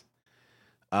 yes.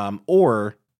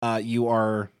 Or you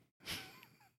are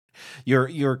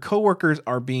your coworkers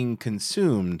are being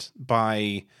consumed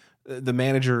by the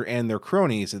manager and their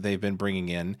cronies that they've been bringing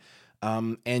in,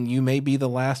 and you may be the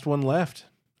last one left.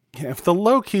 Yeah, if the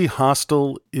low-key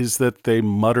hostile is that they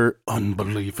mutter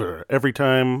 "unbeliever" every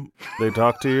time they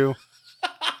talk to you.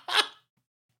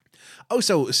 Oh,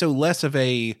 so less of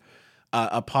a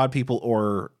pod people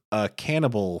or a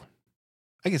cannibal,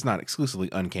 I guess not exclusively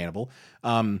uncannibal,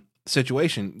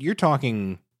 situation. You're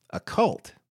talking a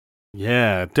cult.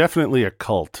 Yeah, definitely a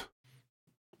cult.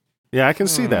 Yeah, I can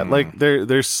see that. Like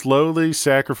they're slowly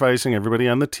sacrificing everybody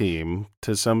on the team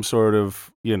to some sort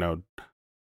of,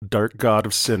 dark god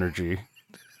of synergy.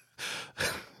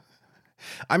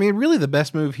 I mean, really the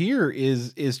best move here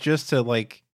is just to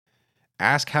like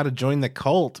ask how to join the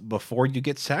cult before you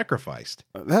get sacrificed.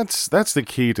 That's the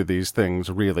key to these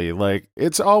things, really. Like,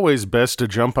 it's always best to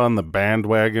jump on the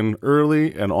bandwagon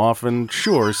early and often.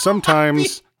 Sure,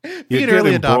 sometimes you get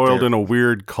embroiled in a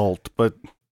weird cult, but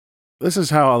this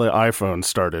is how the iPhone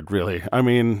started, really. I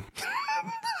mean...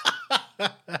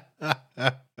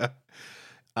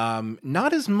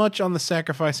 not as much on the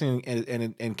sacrificing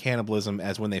and cannibalism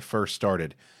as when they first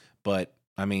started, but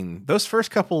I mean, those first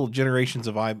couple generations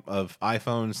of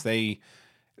iPhones,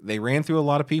 they ran through a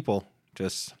lot of people,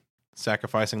 just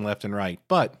sacrificing left and right,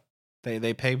 but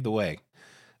they paved the way.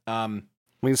 I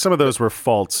mean, some of those were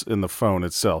faults in the phone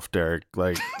itself, Derek.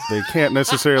 Like, they can't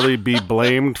necessarily be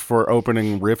blamed for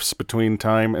opening rifts between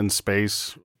time and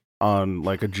space on,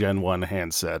 like, a Gen 1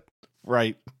 handset.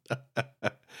 Right.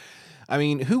 I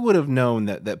mean, who would have known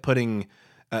that putting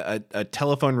a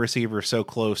telephone receiver so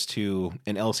close to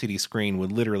an LCD screen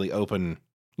would literally open,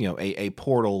 a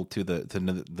portal to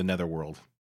the netherworld?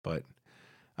 But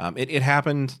it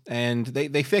happened, and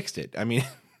they fixed it. I mean,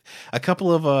 a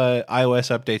couple of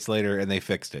iOS updates later, and they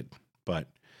fixed it. But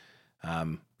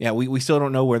yeah, we still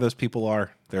don't know where those people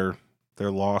are. They're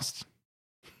lost.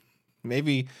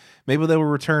 Maybe they will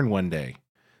return one day,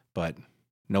 but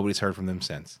nobody's heard from them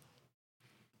since.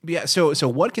 Yeah. So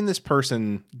what can this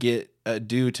person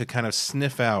do to kind of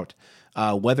sniff out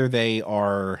whether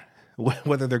they're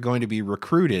going to be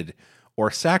recruited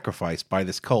or sacrificed by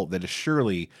this cult that is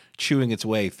surely chewing its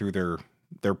way through their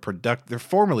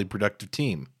formerly productive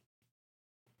team?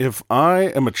 If I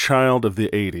am a child of the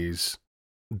 80s,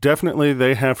 definitely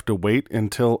they have to wait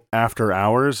until after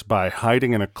hours by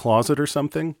hiding in a closet or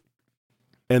something,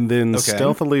 and then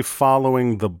stealthily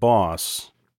following the boss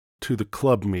to the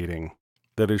club meeting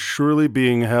that is surely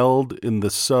being held in the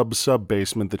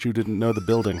sub-basement that you didn't know the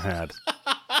building had.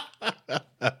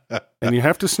 And you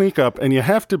have to sneak up, and you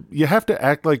have to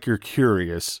act like you're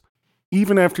curious.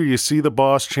 Even after you see the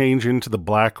boss change into the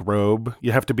black robe,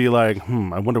 you have to be like,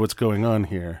 I wonder what's going on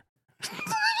here.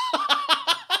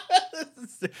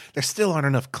 There still aren't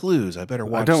enough clues. I better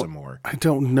watch some more. I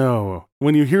don't know.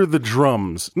 When you hear the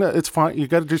drums, no, it's fine. You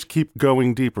got to just keep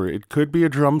going deeper. It could be a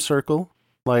drum circle.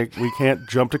 Like, we can't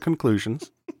jump to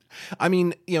conclusions. I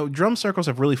mean, drum circles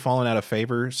have really fallen out of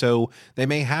favor, so they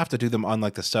may have to do them on,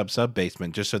 like, the sub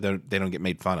basement just so that they don't get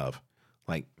made fun of.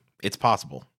 Like, it's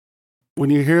possible.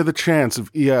 When you hear the chants of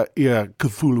Ia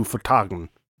Cthulhu Fatagan,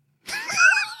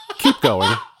 keep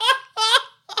going.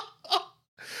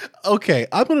 Okay,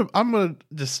 I'm gonna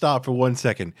just stop for 1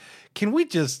 second. I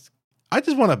just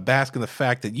want to bask in the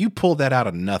fact that you pulled that out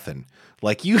of nothing.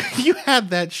 Like, you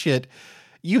had that shit.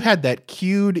 You had that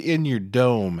cued in your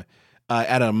dome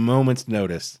at a moment's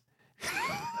notice.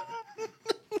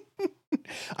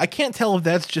 I can't tell if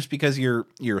that's just because you're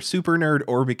a super nerd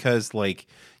or because like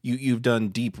you've done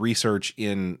deep research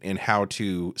in how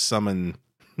to summon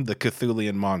the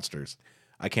Cthulian monsters.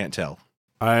 I can't tell.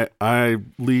 I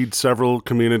lead several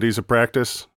communities of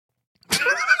practice.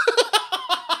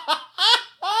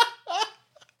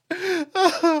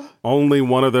 Only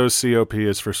one of those COP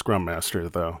is for Scrum Master,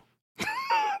 though.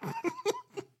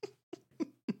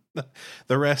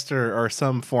 The rest are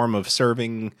some form of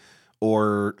serving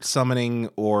or summoning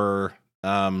or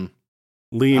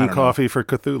lean coffee for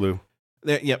Cthulhu.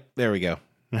 There we go.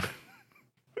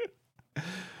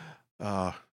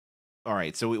 All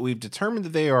right, so we've determined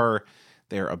that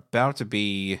they're about to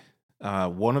be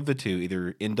one of the two,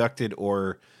 either inducted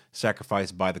or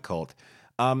sacrificed by the cult.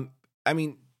 I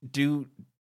mean,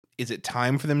 is it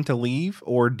time for them to leave,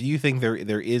 or do you think there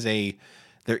is a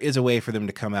way for them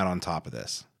to come out on top of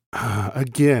this?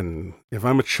 Again, if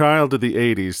I'm a child of the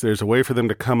 80s, there's a way for them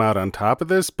to come out on top of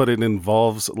this, but it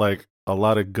involves like a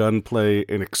lot of gunplay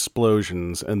and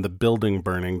explosions and the building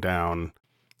burning down.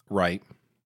 Right.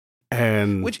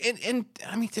 And and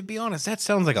I mean, to be honest, that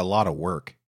sounds like a lot of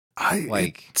work.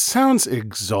 it sounds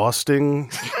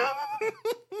exhausting.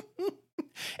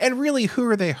 And really, who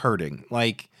are they hurting?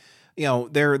 Like,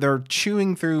 they're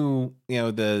chewing through,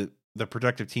 the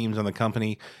productive teams on the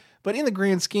company. But in the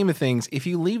grand scheme of things, if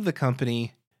you leave the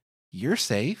company, you're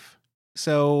safe.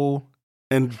 So,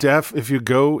 And Def, if you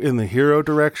go in the hero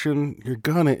direction, you're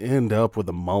gonna end up with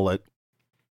a mullet.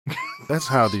 That's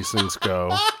how these things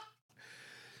go.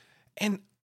 And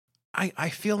I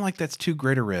feel like that's too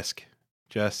great a risk.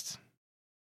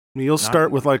 You'll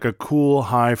start with like a cool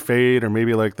high fade or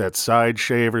maybe like that side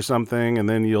shave or something, and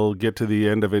then you'll get to the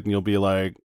end of it and you'll be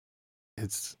like,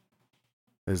 is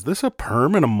this a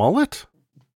perm and a mullet?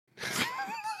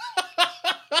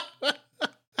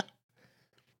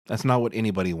 That's not what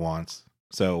anybody wants.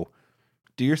 So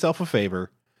do yourself a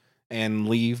favor and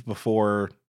leave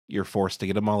before you're forced to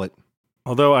get a mullet.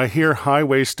 Although I hear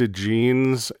high-waisted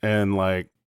jeans and like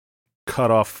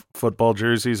cut-off football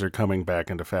jerseys are coming back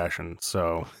into fashion.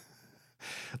 So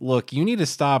look, you need to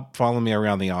stop following me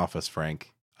around the office,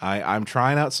 Frank. I'm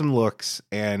trying out some looks,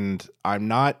 and I'm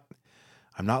not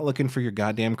looking for your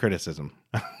goddamn criticism.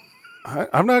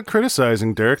 I'm not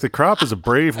criticizing, Derek. The crop is a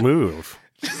brave move.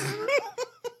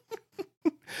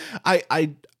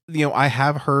 I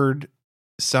have heard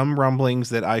some rumblings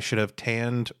that I should have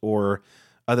tanned or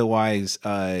otherwise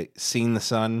seen the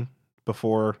sun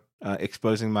before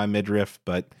exposing my midriff,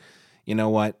 but you know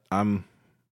what?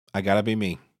 I gotta be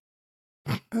me.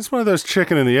 That's one of those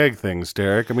chicken and the egg things,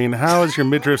 Derek. I mean, how is your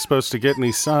midriff supposed to get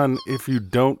any sun if you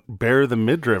don't bare the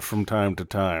midriff from time to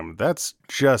time? That's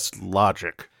just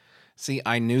logic. See,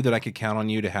 I knew that I could count on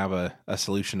you to have a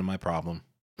solution to my problem.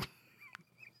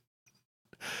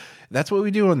 That's what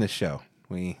we do on this show.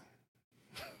 We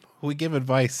give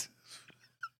advice.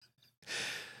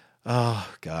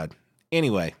 Oh, God.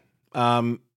 Anyway, you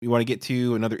want to get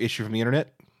to another issue from the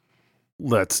internet?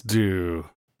 Let's do.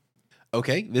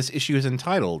 Okay, this issue is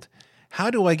entitled, How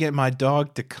Do I Get My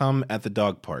Dog to Come at the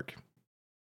Dog Park?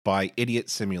 By Idiot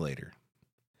Simulator.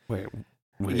 Wait.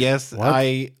 Yes, what?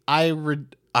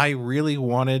 I really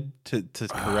wanted to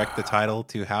correct the title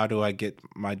to How Do I Get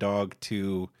My Dog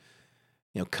to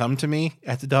come to me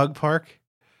at the dog park.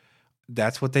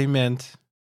 That's what they meant,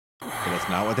 but it's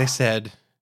not what they said.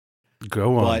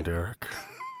 Go on, Derek.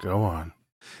 Go on.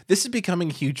 This is becoming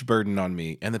a huge burden on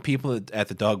me and the people at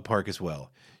the dog park as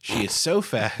well. She is so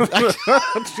fast.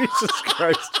 Jesus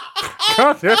Christ.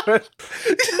 God damn it.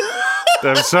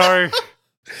 I'm sorry.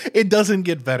 It doesn't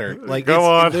get better. Like, go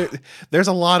on. There's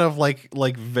a lot of like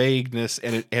vagueness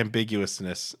and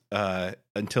ambiguousness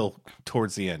until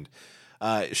towards the end.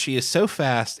 She is so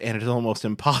fast, and it is almost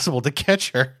impossible to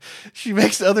catch her. She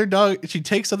takes other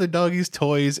doggies'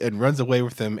 toys and runs away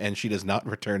with them, and she does not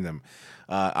return them.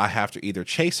 I have to either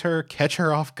chase her, catch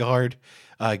her off guard,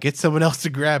 get someone else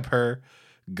to grab her,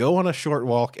 go on a short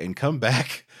walk, and come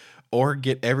back, or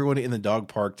get everyone in the dog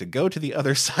park to go to the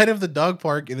other side of the dog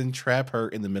park and then trap her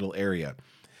in the middle area.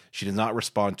 She does not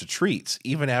respond to treats,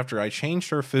 even after I changed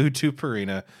her food to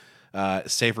Purina.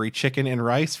 Savory chicken and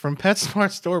rice from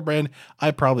PetSmart store brand.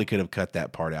 I probably could have cut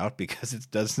that part out because it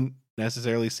doesn't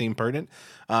necessarily seem pertinent.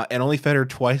 And only fed her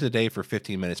twice a day for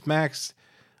 15 minutes max.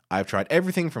 I've tried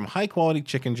everything from high quality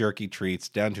chicken jerky treats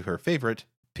down to her favorite,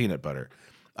 peanut butter.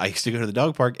 I used to go to the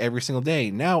dog park every single day.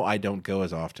 Now I don't go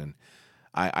as often.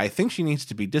 I think she needs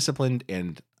to be disciplined,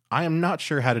 and I am not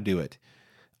sure how to do it.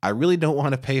 I really don't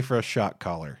want to pay for a shock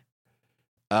collar.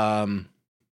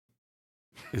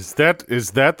 Is that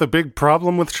the big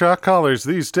problem with shock collars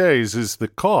these days? Is the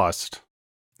cost?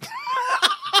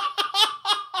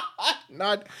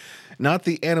 Not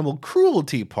the animal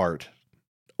cruelty part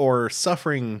or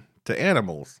suffering to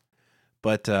animals,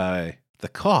 but the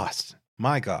cost.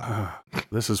 My God.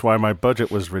 This is why my budget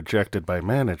was rejected by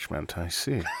management. I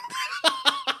see.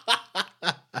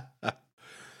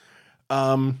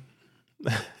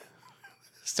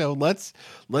 So let's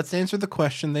answer the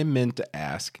question they meant to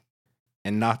ask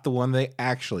and not the one they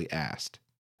actually asked,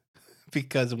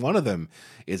 because one of them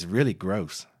is really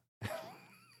gross.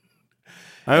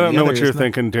 I don't know what you're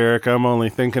thinking, Derek. I'm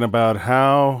only thinking about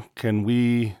how can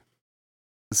we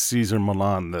Caesar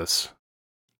Milan this.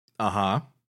 Uh-huh.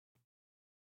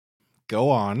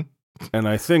 Go on. And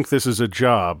I think this is a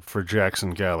job for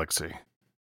Jackson Galaxy.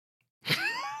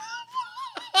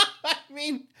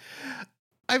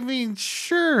 I mean,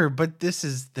 sure, but this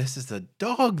is a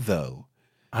dog, though.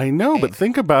 I know, but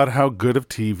think about how good of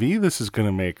TV this is going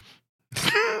to make.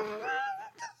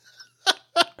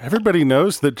 Everybody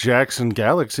knows that Jackson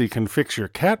Galaxy can fix your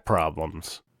cat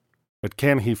problems, but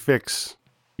can he fix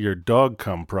your dog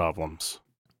cum problems?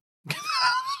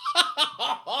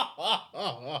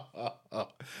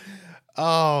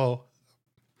 Oh,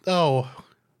 oh,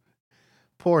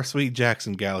 poor sweet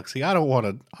Jackson Galaxy. I don't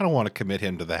want to commit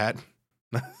him to that.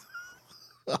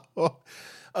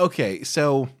 Okay,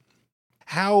 so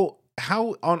how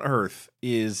on earth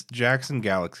is Jackson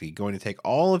Galaxy going to take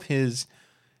all of his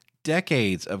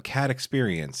decades of cat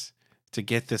experience to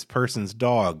get this person's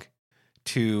dog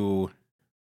to,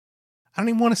 I don't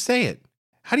even want to say it.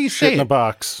 How do you say Shit in a it?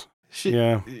 box.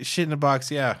 Yeah. Shit in a box.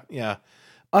 Yeah.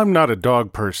 I'm not a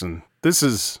dog person. This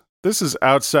is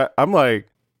outside. I'm like,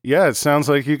 yeah, it sounds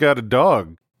like you got a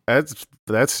dog. That's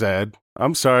sad.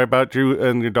 I'm sorry about you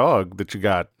and your dog that you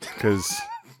got, because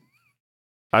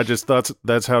I just thought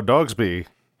that's how dogs be.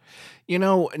 You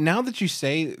know, now that you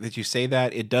say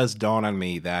that, it does dawn on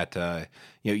me that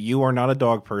you are not a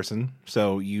dog person,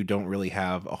 so you don't really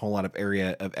have a whole lot of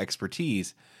area of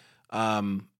expertise.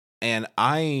 And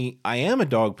I am a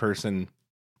dog person,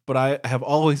 but I have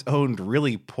always owned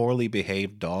really poorly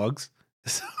behaved dogs.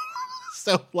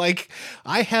 So like,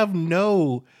 I have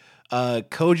no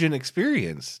cogent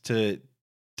experience to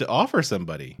offer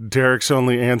somebody. Derek's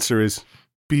only answer is,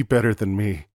 be better than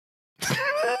me.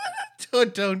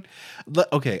 Don't.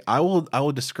 Okay, I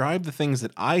will describe the things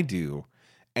that I do,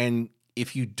 and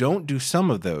if you don't do some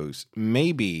of those,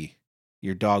 maybe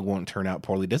your dog won't turn out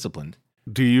poorly disciplined.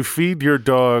 Do you feed your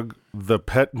dog the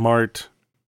Pet Mart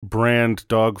brand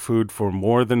dog food for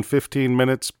more than 15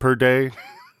 minutes per day?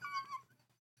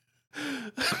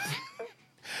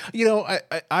 You know,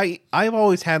 I've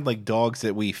always had like dogs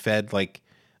that we fed like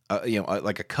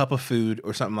like a cup of food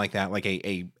or something like that, like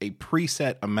a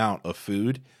preset amount of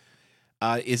food.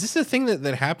 Is this a thing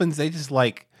that happens? They just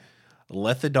like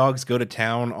let the dogs go to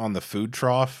town on the food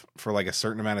trough for like a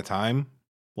certain amount of time?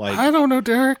 Like, I don't know,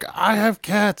 Derek. I have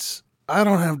cats. I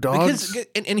don't have dogs. Because,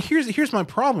 and here's my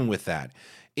problem with that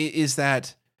is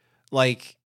that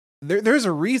like there's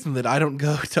a reason that I don't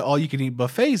go to all you can eat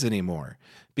buffets anymore,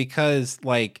 because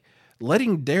like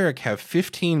letting Derek have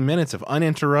 15 minutes of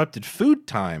uninterrupted food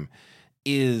time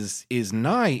is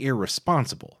nigh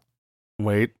irresponsible.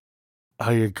 Wait,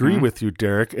 I agree with you,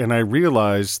 Derek, and I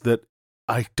realize that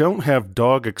I don't have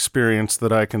dog experience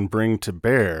that I can bring to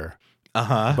bear.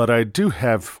 Uh-huh. But I do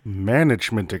have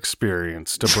management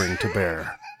experience to bring to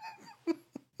bear.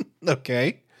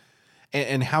 Okay.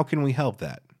 And how can we help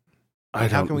that? I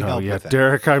how don't can we know help yet, with that?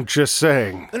 Derek. I'm just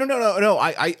saying. No.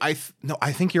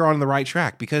 I think you're on the right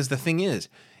track, because the thing is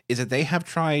that they have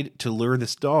tried to lure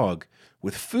this dog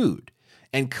with food,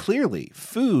 and clearly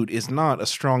food is not a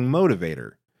strong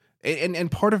motivator.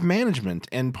 And part of management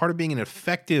and part of being an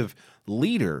effective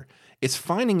leader is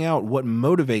finding out what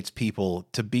motivates people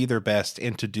to be their best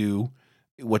and to do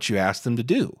what you ask them to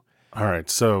do. All right,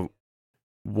 so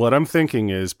what I'm thinking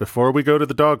is, before we go to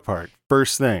the dog park,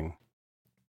 first thing,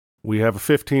 we have a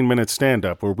 15-minute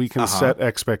stand-up where we can set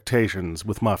expectations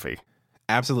with Muffy.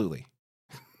 Absolutely.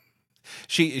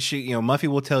 She Muffy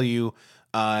will tell you,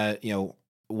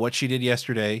 what she did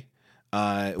yesterday,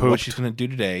 what she's going to do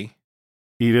today.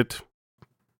 Eat it.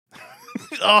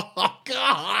 Oh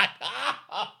God!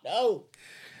 No.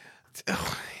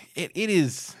 It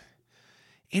is.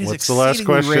 What's the last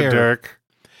question, rare. Derek?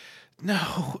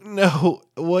 No.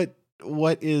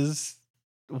 What is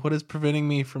preventing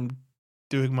me from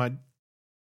doing my?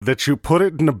 That you put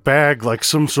it in a bag like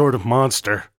some sort of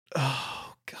monster.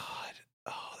 Oh God!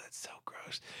 Oh, that's so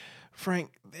gross,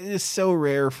 Frank. It is so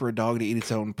rare for a dog to eat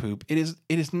its own poop. It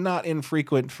is not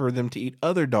infrequent for them to eat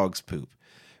other dogs' poop,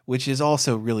 which is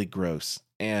also really gross.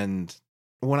 And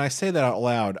when I say that out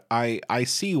loud, I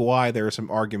see why there are some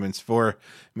arguments for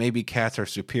maybe cats are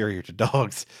superior to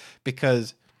dogs,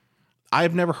 because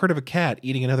I've never heard of a cat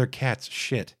eating another cat's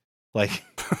shit. Like,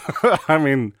 I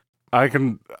mean, I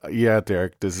can, yeah,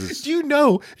 Derek, this is... Do you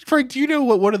know, Frank, do you know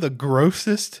what one of the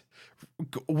grossest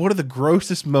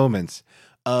moments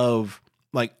of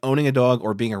like owning a dog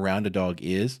or being around a dog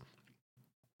is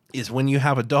when you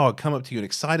have a dog come up to you and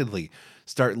excitedly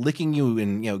start licking you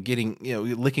and, getting,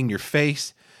 licking your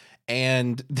face.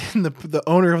 And then the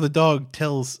owner of the dog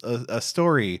tells a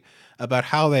story about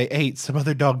how they ate some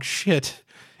other dog's shit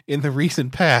in the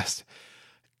recent past.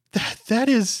 That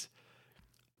is,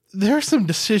 there are some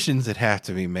decisions that have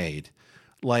to be made.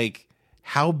 Like,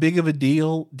 how big of a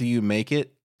deal do you make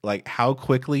it? Like, how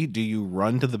quickly do you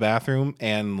run to the bathroom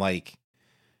and like,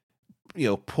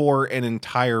 pour an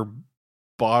entire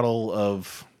bottle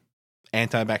of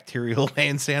antibacterial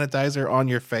hand sanitizer on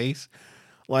your face?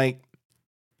 Like,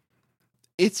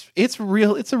 it's a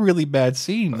really bad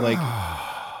scene. Like,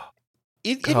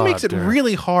 it makes it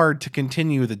really hard to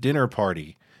continue the dinner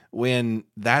party when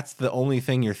that's the only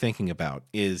thing you're thinking about,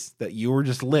 is that you were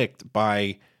just licked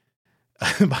by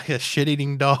by a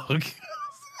shit-eating dog.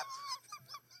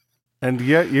 And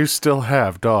yet you still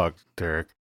have dogs, Derek.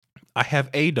 I have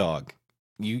a dog.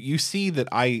 You see that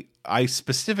I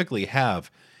specifically have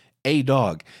a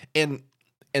dog. And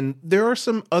there are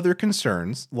some other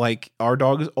concerns, like our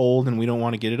dog is old and we don't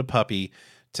want to get it a puppy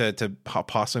to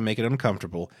possibly make it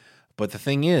uncomfortable. But the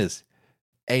thing is,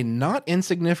 a not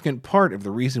insignificant part of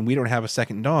the reason we don't have a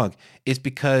second dog is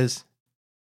because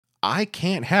I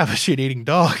can't have a shit-eating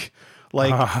dog.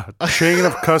 Like chain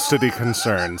of custody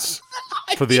concerns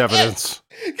for the evidence.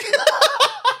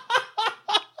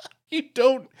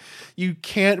 You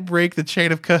can't break the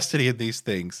chain of custody in these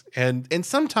things. And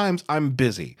sometimes I'm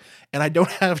busy and I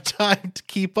don't have time to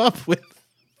keep up with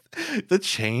the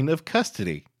chain of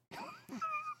custody.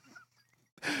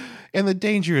 And the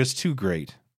danger is too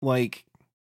great. Like,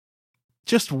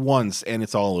 just once and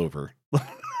it's all over.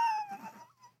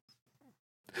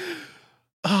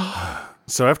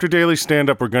 So after daily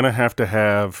stand-up, we're going to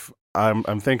have,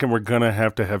 I'm thinking we're going to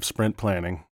have sprint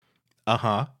planning.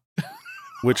 Uh-huh.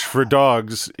 Which for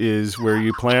dogs is where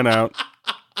you plan out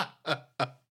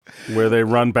where they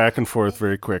run back and forth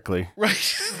very quickly.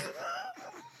 Right.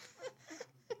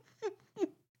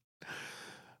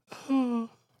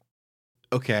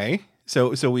 Okay.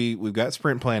 So we've got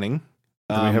sprint planning.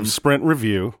 And we have sprint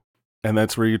review, and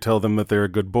that's where you tell them that they're a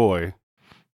good boy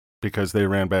because they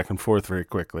ran back and forth very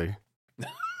quickly.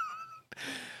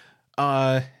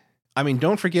 I mean,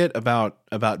 don't forget about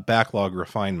backlog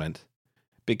refinement,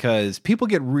 because people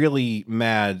get really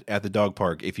mad at the dog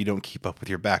park if you don't keep up with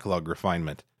your backlog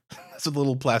refinement. That's what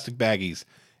little plastic baggies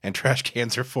and trash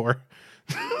cans are for.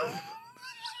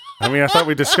 I mean, I thought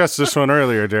we discussed this one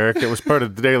earlier, Derek. It was part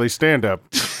of the daily stand-up.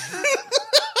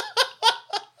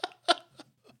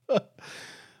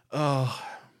 Oh.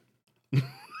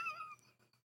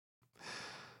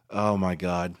 Oh, my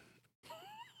God.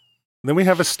 Then we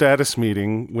have a status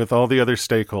meeting with all the other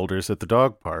stakeholders at the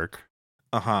dog park.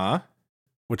 Uh-huh.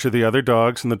 Which are the other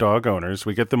dogs and the dog owners.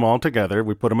 We get them all together.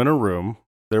 We put them in a room.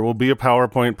 There will be a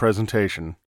PowerPoint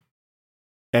presentation.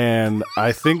 And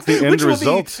I think the end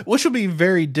result... Which will be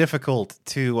very difficult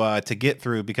to get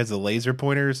through because the laser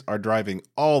pointers are driving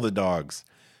all the dogs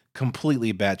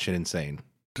completely batshit insane.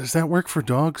 Does that work for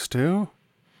dogs, too?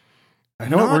 I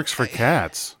know it works for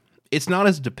cats. It's not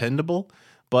as dependable,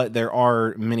 but there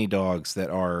are many dogs that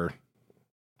are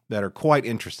quite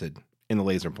interested in the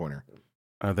laser pointer.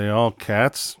 Are they all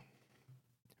cats?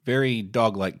 Very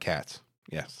dog-like cats,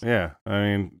 yes. Yeah, I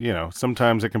mean,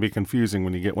 sometimes it can be confusing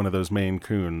when you get one of those Maine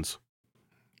Coons.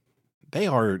 They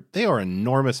are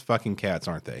enormous fucking cats,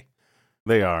 aren't they?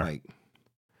 They are.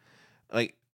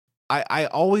 Like I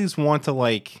always want to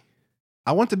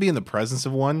I want to be in the presence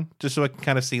of one just so I can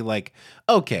kind of see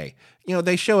okay,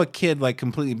 they show a kid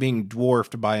completely being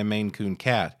dwarfed by a Maine Coon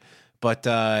cat, but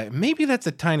maybe that's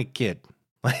a tiny kid.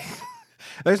 I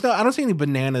don't see any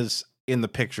bananas in the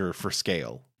picture for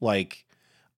scale.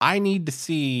 I need to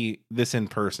see this in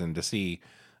person to see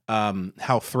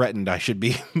how threatened I should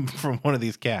be from one of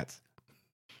these cats.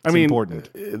 It's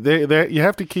important. You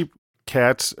have to keep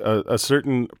cats a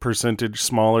certain percentage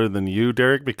smaller than you,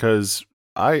 Derek, because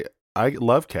I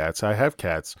love cats. I have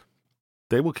cats.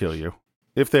 They will kill you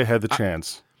if they had the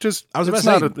chance. It's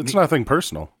nothing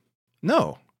personal.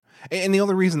 No. And the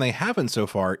only reason they haven't so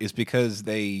far is because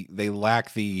they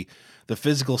lack the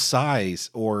physical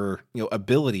size or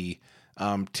ability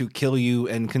to kill you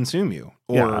and consume you.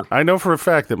 Yeah, I know for a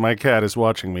fact that my cat is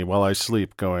watching me while I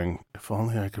sleep going, if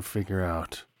only I could figure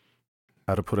out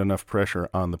how to put enough pressure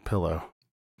on the pillow.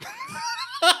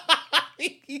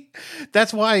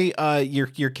 That's why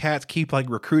your cats keep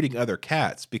recruiting other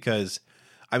cats, because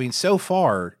so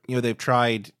far they've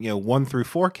tried 1 through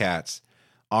 4 cats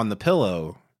on the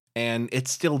pillow, and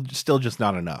it's still just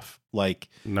not enough.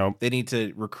 Nope. They need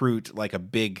to recruit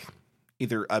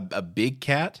either a big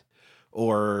cat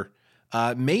or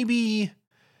maybe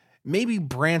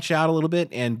branch out a little bit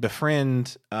and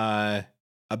befriend a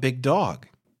big dog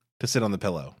to sit on the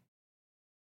pillow.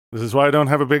 This is why I don't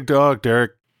have a big dog,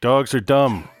 Derek. Dogs are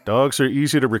dumb. Dogs are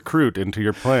easy to recruit into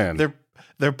your plan.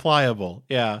 They're pliable.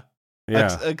 Yeah.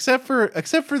 Yeah. Except for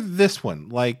this one.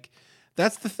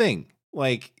 That's the thing.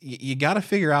 You got to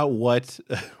figure out what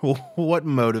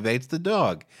motivates the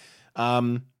dog.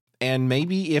 And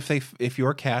maybe if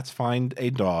your cats find a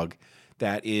dog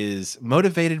that is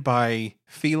motivated by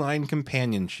feline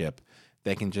companionship,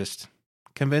 they can just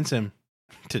convince him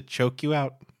to choke you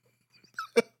out.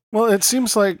 Well, it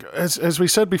seems like, as we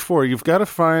said before, you've got to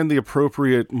find the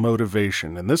appropriate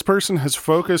motivation. And this person has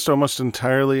focused almost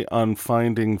entirely on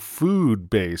finding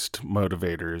food-based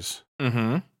motivators.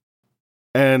 Mm-hmm.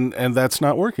 And that's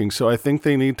not working. So I think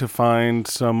they need to find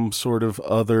some sort of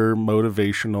other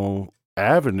motivational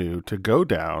avenue to go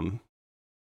down.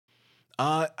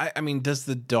 I mean, does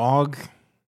the dog,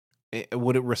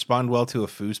 would it respond well to a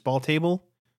foosball table?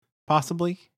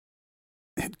 Possibly.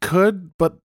 It could,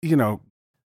 but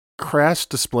crass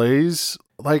displays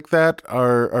like that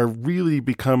are really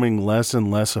becoming less and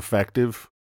less effective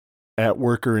at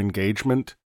worker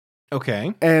engagement.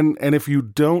 Okay. And if you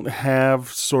don't have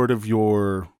if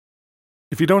you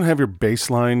don't have your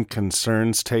baseline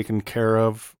concerns taken care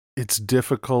of, it's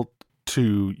difficult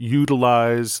to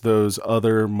utilize those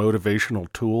other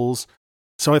motivational tools.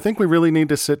 So I think we really need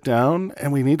to sit down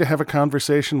and we need to have a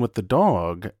conversation with the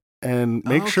dog and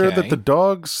make sure that the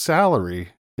dog's salary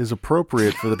is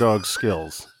appropriate for the dog's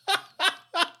skills.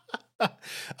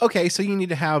 Okay, so you need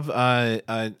to have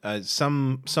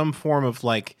some form of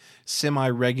like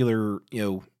semi-regular,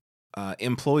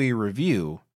 employee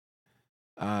review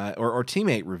or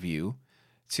teammate review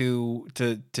to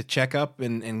check up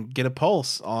and get a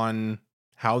pulse on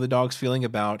how the dog's feeling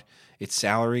about its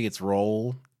salary, its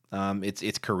role,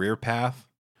 its career path.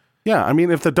 Yeah, I mean,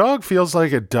 if the dog feels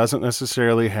like it doesn't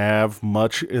necessarily have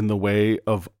much in the way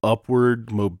of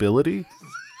upward mobility,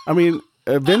 I mean,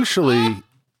 eventually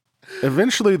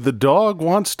the dog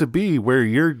wants to be where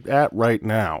you're at right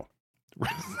now.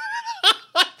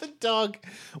 The dog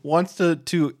wants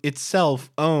to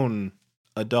itself own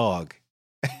a dog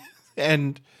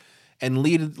and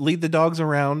lead the dogs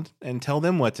around and tell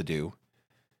them what to do.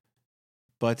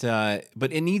 But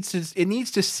it needs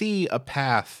to see a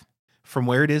path from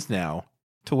where it is now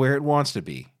to where it wants to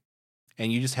be.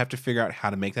 And you just have to figure out how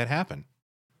to make that happen.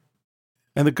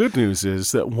 And the good news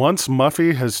is that once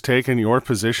Muffy has taken your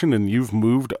position and you've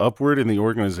moved upward in the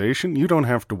organization, you don't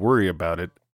have to worry about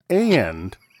it.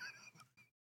 And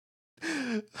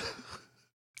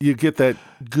you get that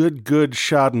good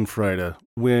schadenfreude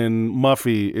when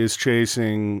Muffy is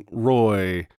chasing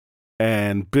Roy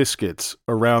and Biscuits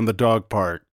around the dog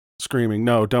park, screaming,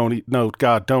 "No, don't eat! No,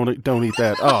 God, don't eat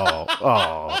that!" Oh.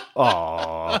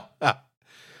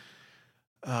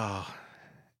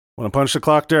 Want to punch the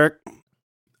clock, Derek?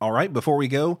 All right. Before we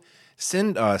go,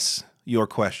 send us your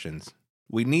questions.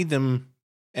 We need them,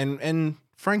 and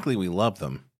frankly, we love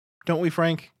them, don't we,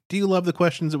 Frank? Do you love the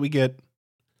questions that we get?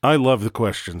 I love the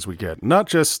questions we get. Not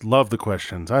just love the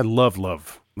questions. I love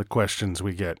the questions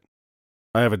we get.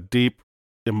 I have a deep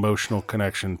emotional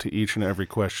connection to each and every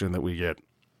question that we get.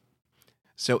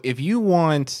 So if you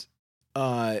want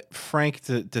Frank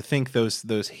to think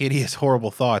those hideous, horrible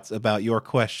thoughts about your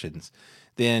questions,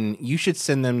 then you should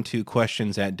send them to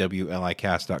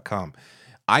questions@wlicast.com.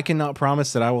 I cannot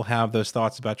promise that I will have those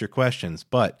thoughts about your questions,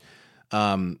 but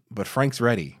Frank's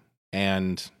ready,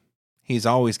 and he's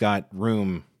always got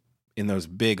room in those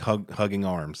big hugging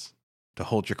arms to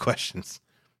hold your questions.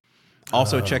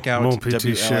 Also, check out Mon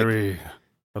petit chéri,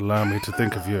 allow me to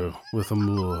think of you with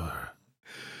amour.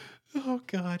 Oh,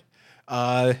 God.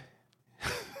 I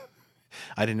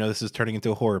didn't know this was turning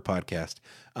into a horror podcast.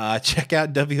 Check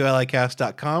out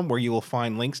WLIcast.com, where you will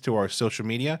find links to our social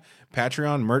media,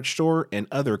 Patreon, merch store, and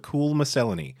other cool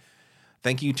miscellany.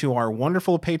 Thank you to our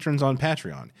wonderful patrons on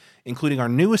Patreon, including our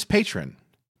newest patron,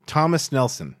 Thomas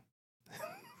Nelson.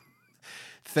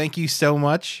 Thank you so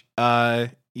much.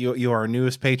 You are our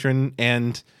newest patron,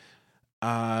 and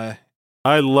I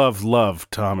love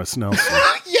Thomas Nelson.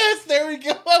 Yes, there we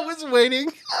go. I was waiting.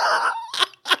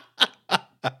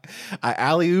 I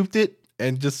alley-ooped it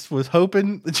and just was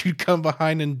hoping that you'd come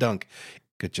behind and dunk.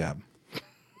 Good job.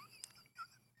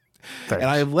 Thanks. And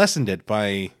I have lessened it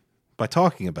by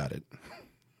talking about it.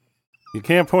 You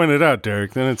can't point it out,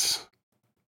 Derek. Then it's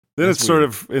sort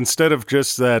of, instead of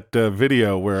just that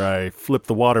video where I flip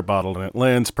the water bottle and it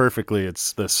lands perfectly,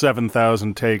 it's the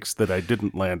 7,000 takes that I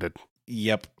didn't land it.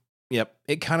 Yep.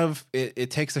 It kind of it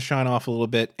takes the shine off a little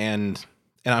bit, and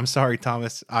I'm sorry,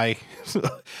 Thomas.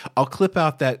 I'll clip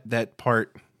out that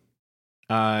part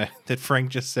that Frank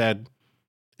just said,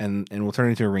 and we'll turn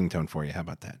it into a ringtone for you. How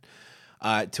about that?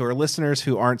 To our listeners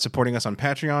who aren't supporting us on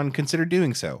Patreon, consider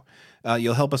doing so.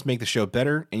 You'll help us make the show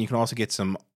better, and you can also get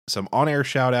some on-air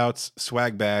shout-outs,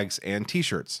 swag bags, and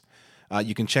t-shirts.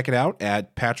 You can check it out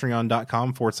at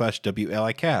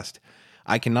patreon.com/WLIcast.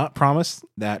 I cannot promise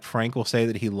that Frank will say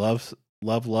that he loves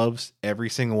every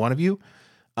single one of you.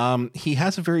 He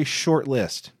has a very short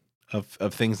list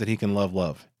of things that he can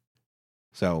love.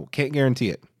 So can't guarantee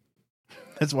it.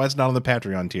 That's why it's not on the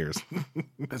Patreon tiers.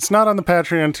 It's not on the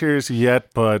Patreon tiers yet,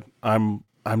 but I'm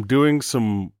doing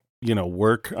some,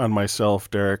 work on myself,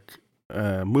 Derek.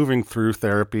 Moving through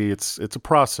therapy, it's a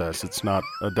process. It's not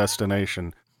a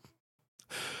destination.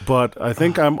 But I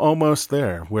think I'm almost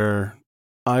there where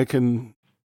I can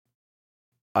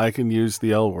use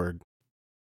the L word.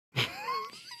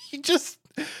 You just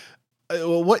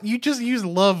what you just used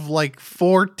love like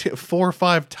 4 or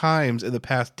 5 times in the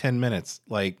past 10 minutes.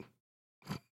 Like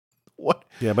what?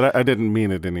 Yeah, but I didn't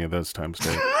mean it any of those times,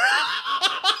 Dave.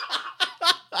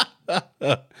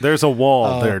 There's a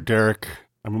wall there, Derek.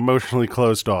 I'm emotionally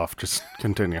closed off. Just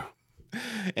continue.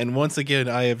 And once again,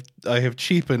 I have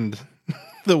cheapened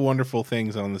the wonderful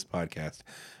things on this podcast.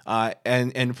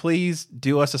 And please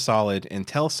do us a solid and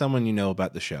tell someone you know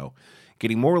about the show.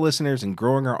 Getting more listeners and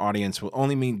growing our audience will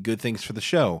only mean good things for the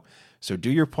show. So do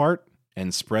your part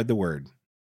and spread the word.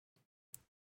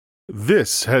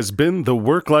 This has been the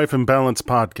Work-Life Imbalance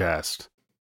Podcast.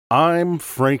 I'm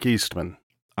Frank Eastman.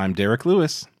 I'm Derek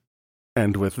Lewis.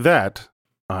 And with that,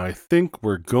 I think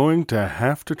we're going to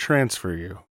have to transfer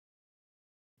you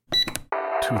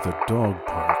to the dog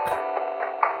park.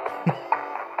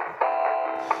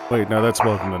 Wait, no, that's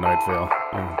Welcome to Night Vale.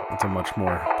 It's a much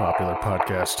more popular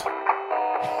podcast.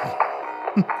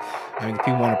 I mean, if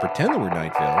people want to pretend that we're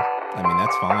Night Vale, I mean,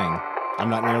 that's fine. I'm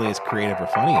not nearly as creative or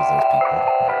funny as those people.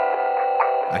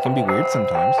 I can be weird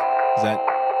sometimes. Is that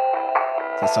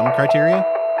some criteria?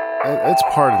 It's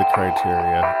part of the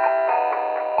criteria.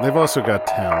 They've also got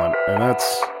talent, and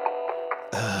that's...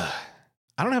 I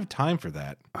don't have time for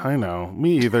that. I know.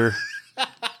 Me either.